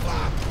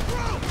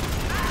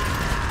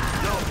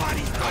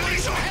 Nobody's I need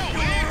some help,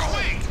 man,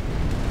 quick!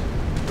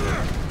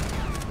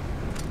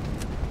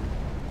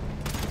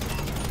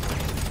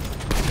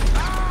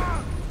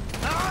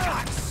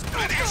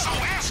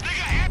 SOS,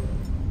 nigga!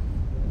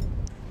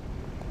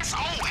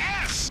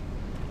 SOS!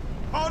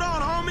 Hold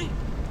on, homie.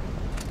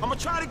 I'm gonna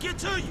try to get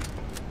to you.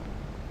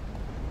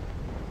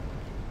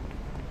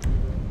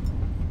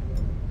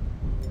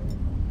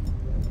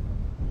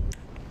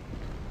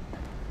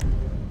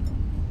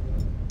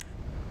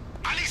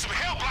 I need some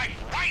help, like,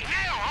 right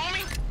now,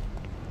 homie!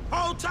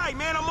 Hold tight,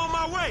 man. I'm on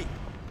my way.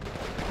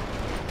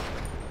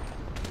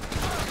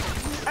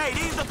 Hey,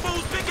 these the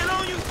fools picking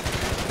on you?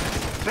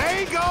 There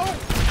you go.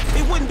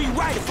 It wouldn't be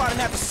right if I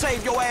didn't have to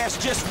save your ass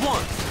just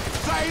once.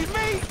 Save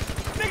me?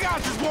 Nigga, I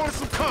just wanted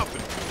some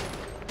company.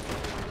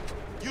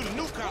 You the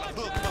new kind of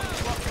hook,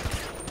 motherfucker.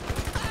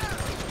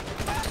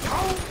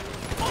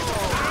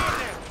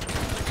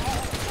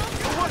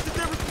 So what's the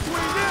difference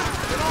between them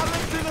and all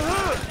them in the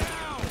hood?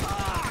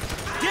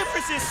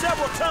 Difference is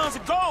several tons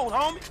of gold,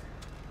 homie.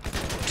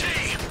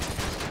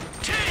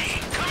 T,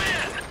 come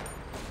in!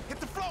 Hit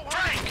the floor,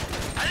 Frank,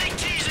 I think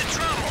T's in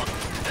trouble.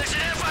 There's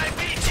an FIB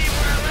team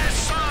where I last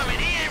saw him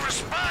and he ain't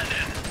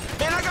responding.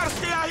 Man, I gotta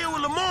stay out here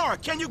with Lamar.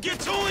 Can you get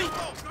to him?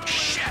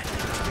 Shit!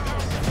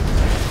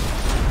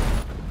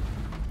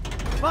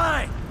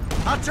 Fine.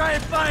 I'll try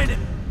and find him.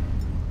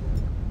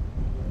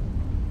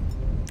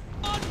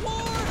 On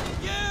board!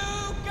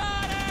 You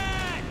got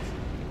it!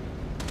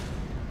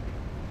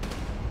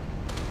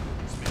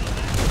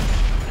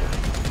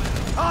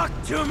 Talk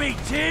to me,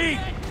 T.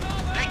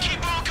 They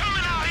keep on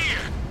coming out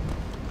here!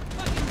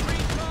 Fucking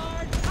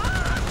retard!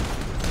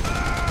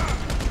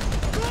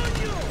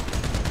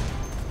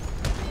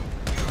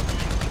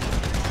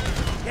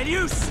 Can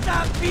you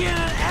stop being an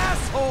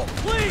asshole,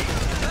 please?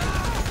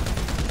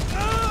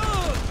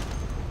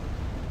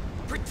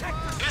 Protect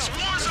us. There's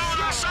war zone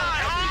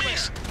outside,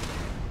 homies!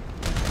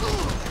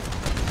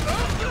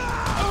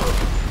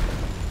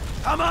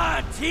 Come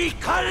on, T.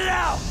 Cut it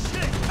out.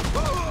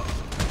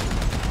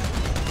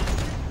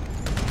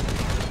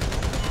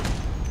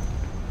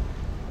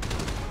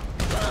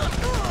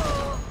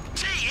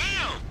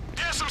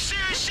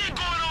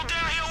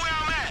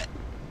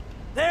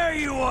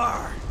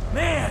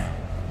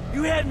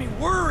 You had me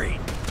worried.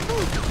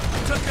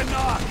 Took a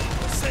knock.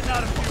 Sitting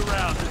out a few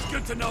rounds. It's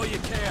good to know you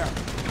care.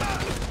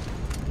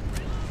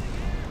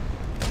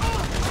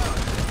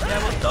 Yeah,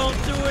 well, don't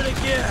do it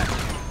again.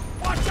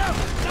 Watch out!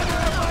 Never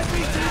have my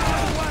BT on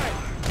the way!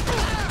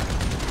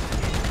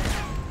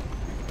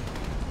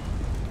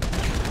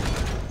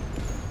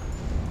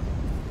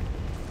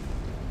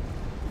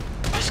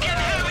 It's getting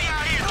heavy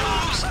out here,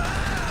 dudes!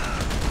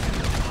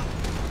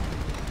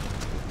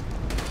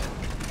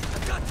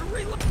 I've got to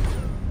reload.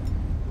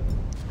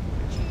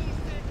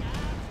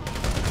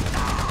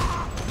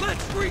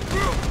 Let's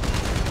regroup!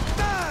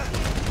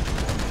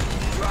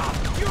 Drop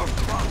your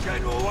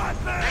fucking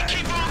weapon! They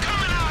keep on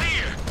coming out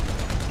here!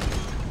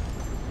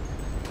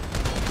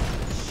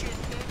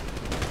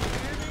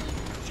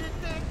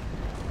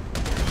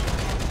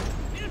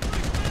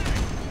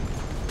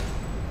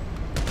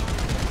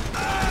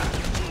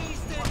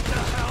 What the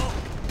hell?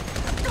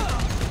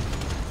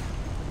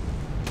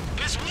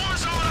 It's war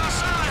zone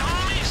outside,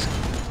 homies!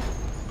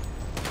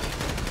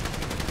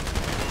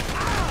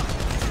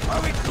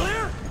 Are we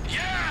clear?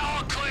 Yeah,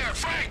 all clear.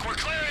 Frank, we're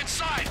clear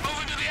inside.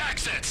 Moving to the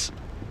exits.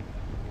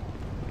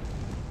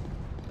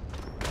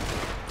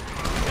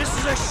 This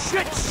is a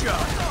shit show!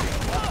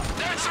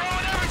 They're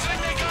throwing everything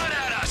they got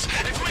at us.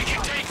 If we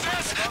can take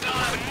this, they'll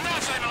have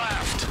nothing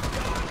left.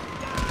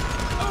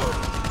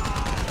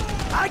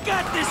 I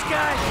got this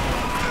guy!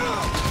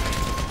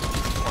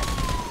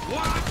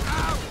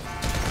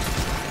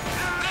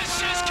 This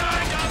is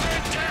kind of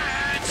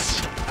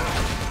intense.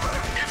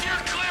 If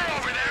you're clear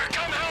over there,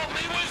 come help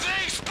me with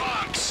these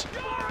punks.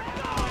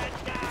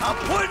 I'm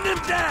putting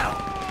him down!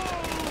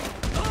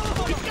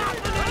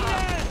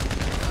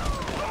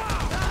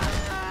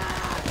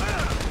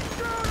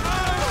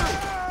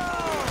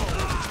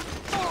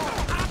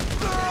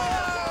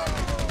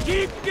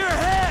 Keep your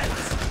heads!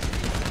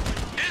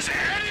 Is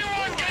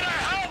anyone gonna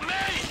help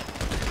me?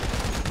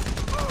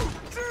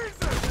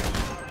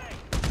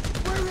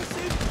 Where is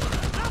he?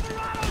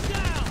 Alvarado's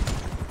down!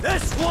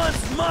 This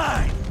one's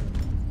mine!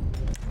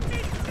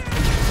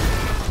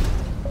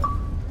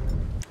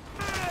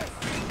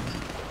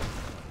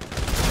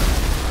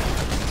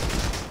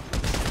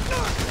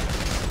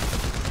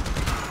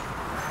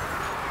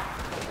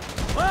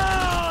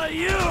 Well,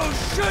 you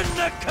shouldn't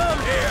have come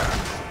here!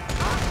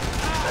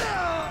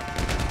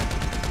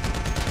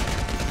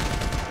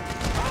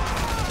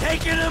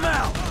 Taking him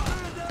out!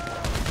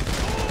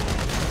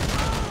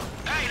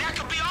 Hey, that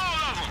could be all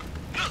of them.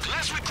 Look,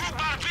 let's regroup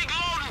by the big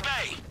loading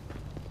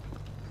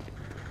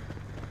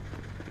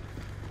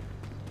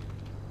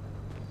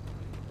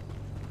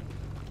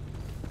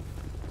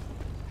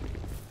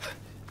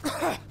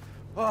bay.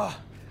 Oh,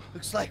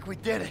 looks like we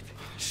did it.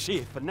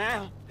 Shit, for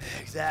now.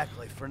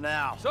 Exactly, for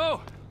now.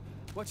 So,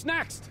 what's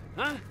next,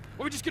 huh?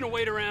 Are we just gonna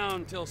wait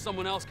around till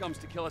someone else comes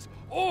to kill us?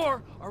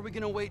 Or are we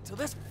gonna wait till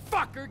this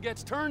fucker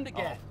gets turned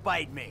again? Oh,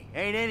 bite me.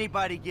 Ain't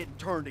anybody getting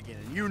turned again,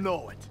 and you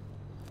know it.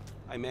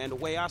 Hey, man, the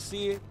way I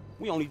see it,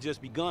 we only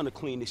just begun to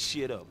clean this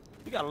shit up.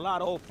 We got a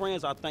lot of old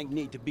friends I think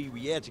need to be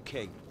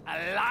re-educated.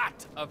 A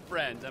lot of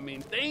friends. I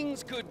mean,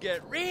 things could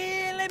get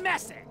really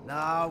messy.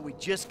 No, we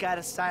just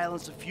gotta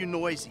silence a few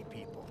noisy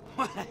people.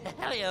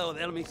 Hell,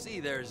 let me see.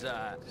 There's,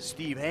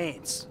 Steve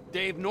Haynes.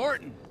 Dave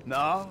Norton.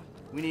 No,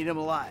 we need him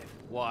alive.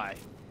 Why?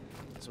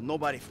 So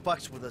nobody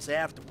fucks with us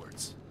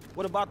afterwards.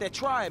 What about that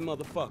triad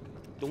motherfucker?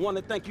 The one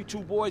that think you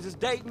two boys is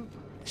dating?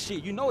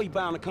 Shit, you know he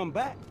bound to come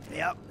back.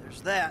 Yep,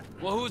 there's that.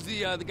 Well, who's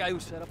the guy who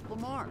set up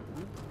Lamar?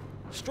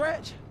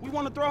 Stretch, we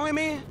want to throw him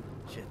in?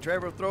 Shit,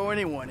 Trevor will throw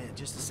anyone in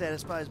just to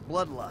satisfy his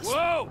bloodlust.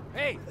 Whoa!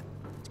 Hey!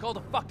 It's called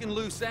a fucking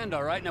loose end,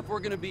 all right? And if we're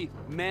gonna be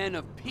men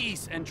of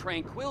peace and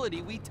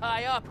tranquility, we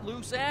tie up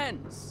loose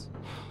ends.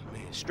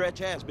 Man, Stretch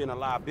has been a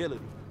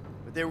liability.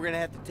 But they were gonna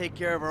have to take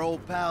care of our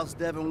old pals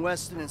Devin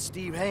Weston and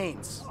Steve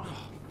Haynes. Oh,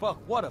 fuck,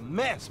 what a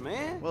mess,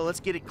 man. Well, let's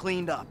get it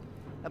cleaned up.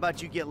 How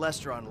about you get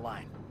Lester on the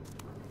line?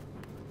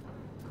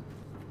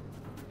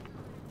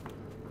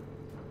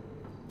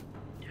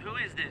 Who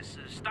is this?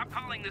 Stop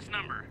calling this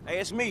number. Hey,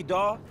 it's me,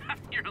 dawg.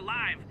 You're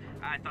alive.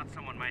 I thought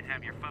someone might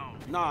have your phone.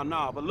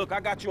 Nah, but look, I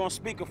got you on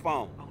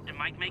speakerphone. Oh, did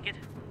Mike make it?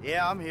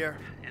 Yeah, I'm here.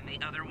 And the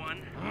other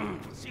one?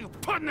 See you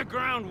putting the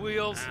ground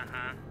wheels.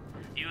 Uh-huh.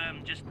 You,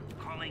 just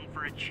calling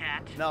for a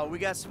chat? No, we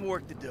got some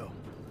work to do.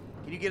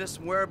 Can you get us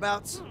some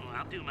whereabouts? Oh,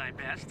 I'll do my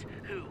best.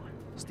 Who?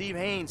 Steve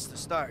Haynes to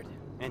start.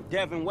 And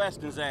Devin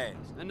Weston's ass.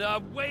 And,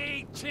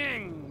 Wei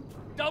Cheng.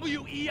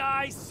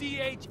 W-E-I-C-H-E-N-G.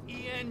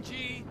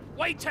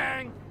 Wei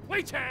Cheng.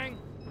 Wei Cheng.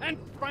 And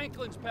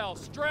Franklin's pal,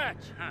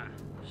 Stretch. Huh.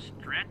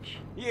 Stretch?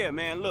 Yeah,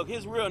 man, look,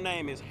 his real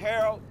name is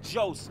Harold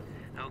Joseph.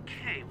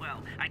 Okay,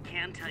 well, I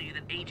can tell you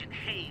that Agent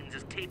Haynes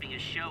is taping a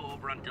show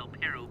over on Del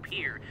Perro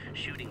Pier.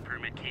 Shooting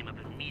permit came up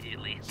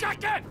immediately.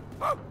 Shut it!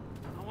 I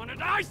wanted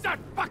to ice that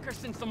fucker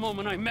since the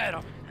moment I met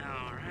him.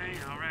 All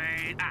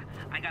right.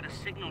 I got a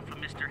signal from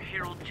Mr.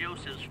 Harold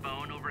Joseph's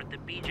phone over at the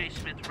B.J.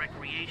 Smith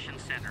Recreation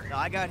Center. No,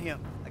 I got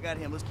him.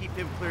 Let's keep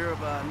him clear of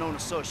known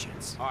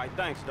associates. All right,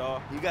 thanks,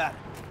 dawg. You got it.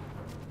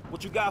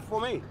 What you got for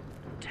me?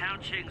 Tao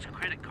Cheng's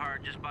credit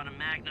card just bought a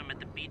Magnum at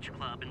the Beach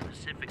Club in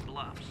Pacific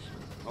Bluffs.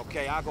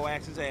 Okay, I'll go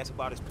ask his ass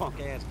about his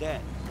punk-ass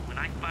dad. When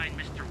I find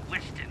Mr.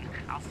 Weston,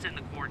 I'll send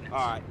the coordinates. All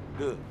right,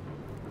 good.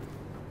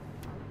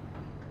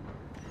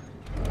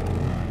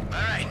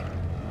 All right.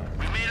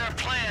 We made our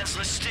plans.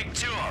 Let's stick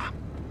to them.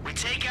 We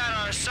take out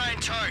our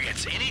assigned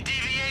targets. Any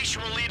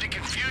deviation will lead to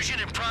confusion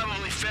and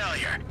probably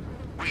failure.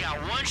 We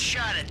got one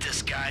shot at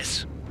this,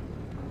 guys.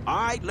 All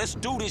right, let's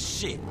do this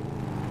shit.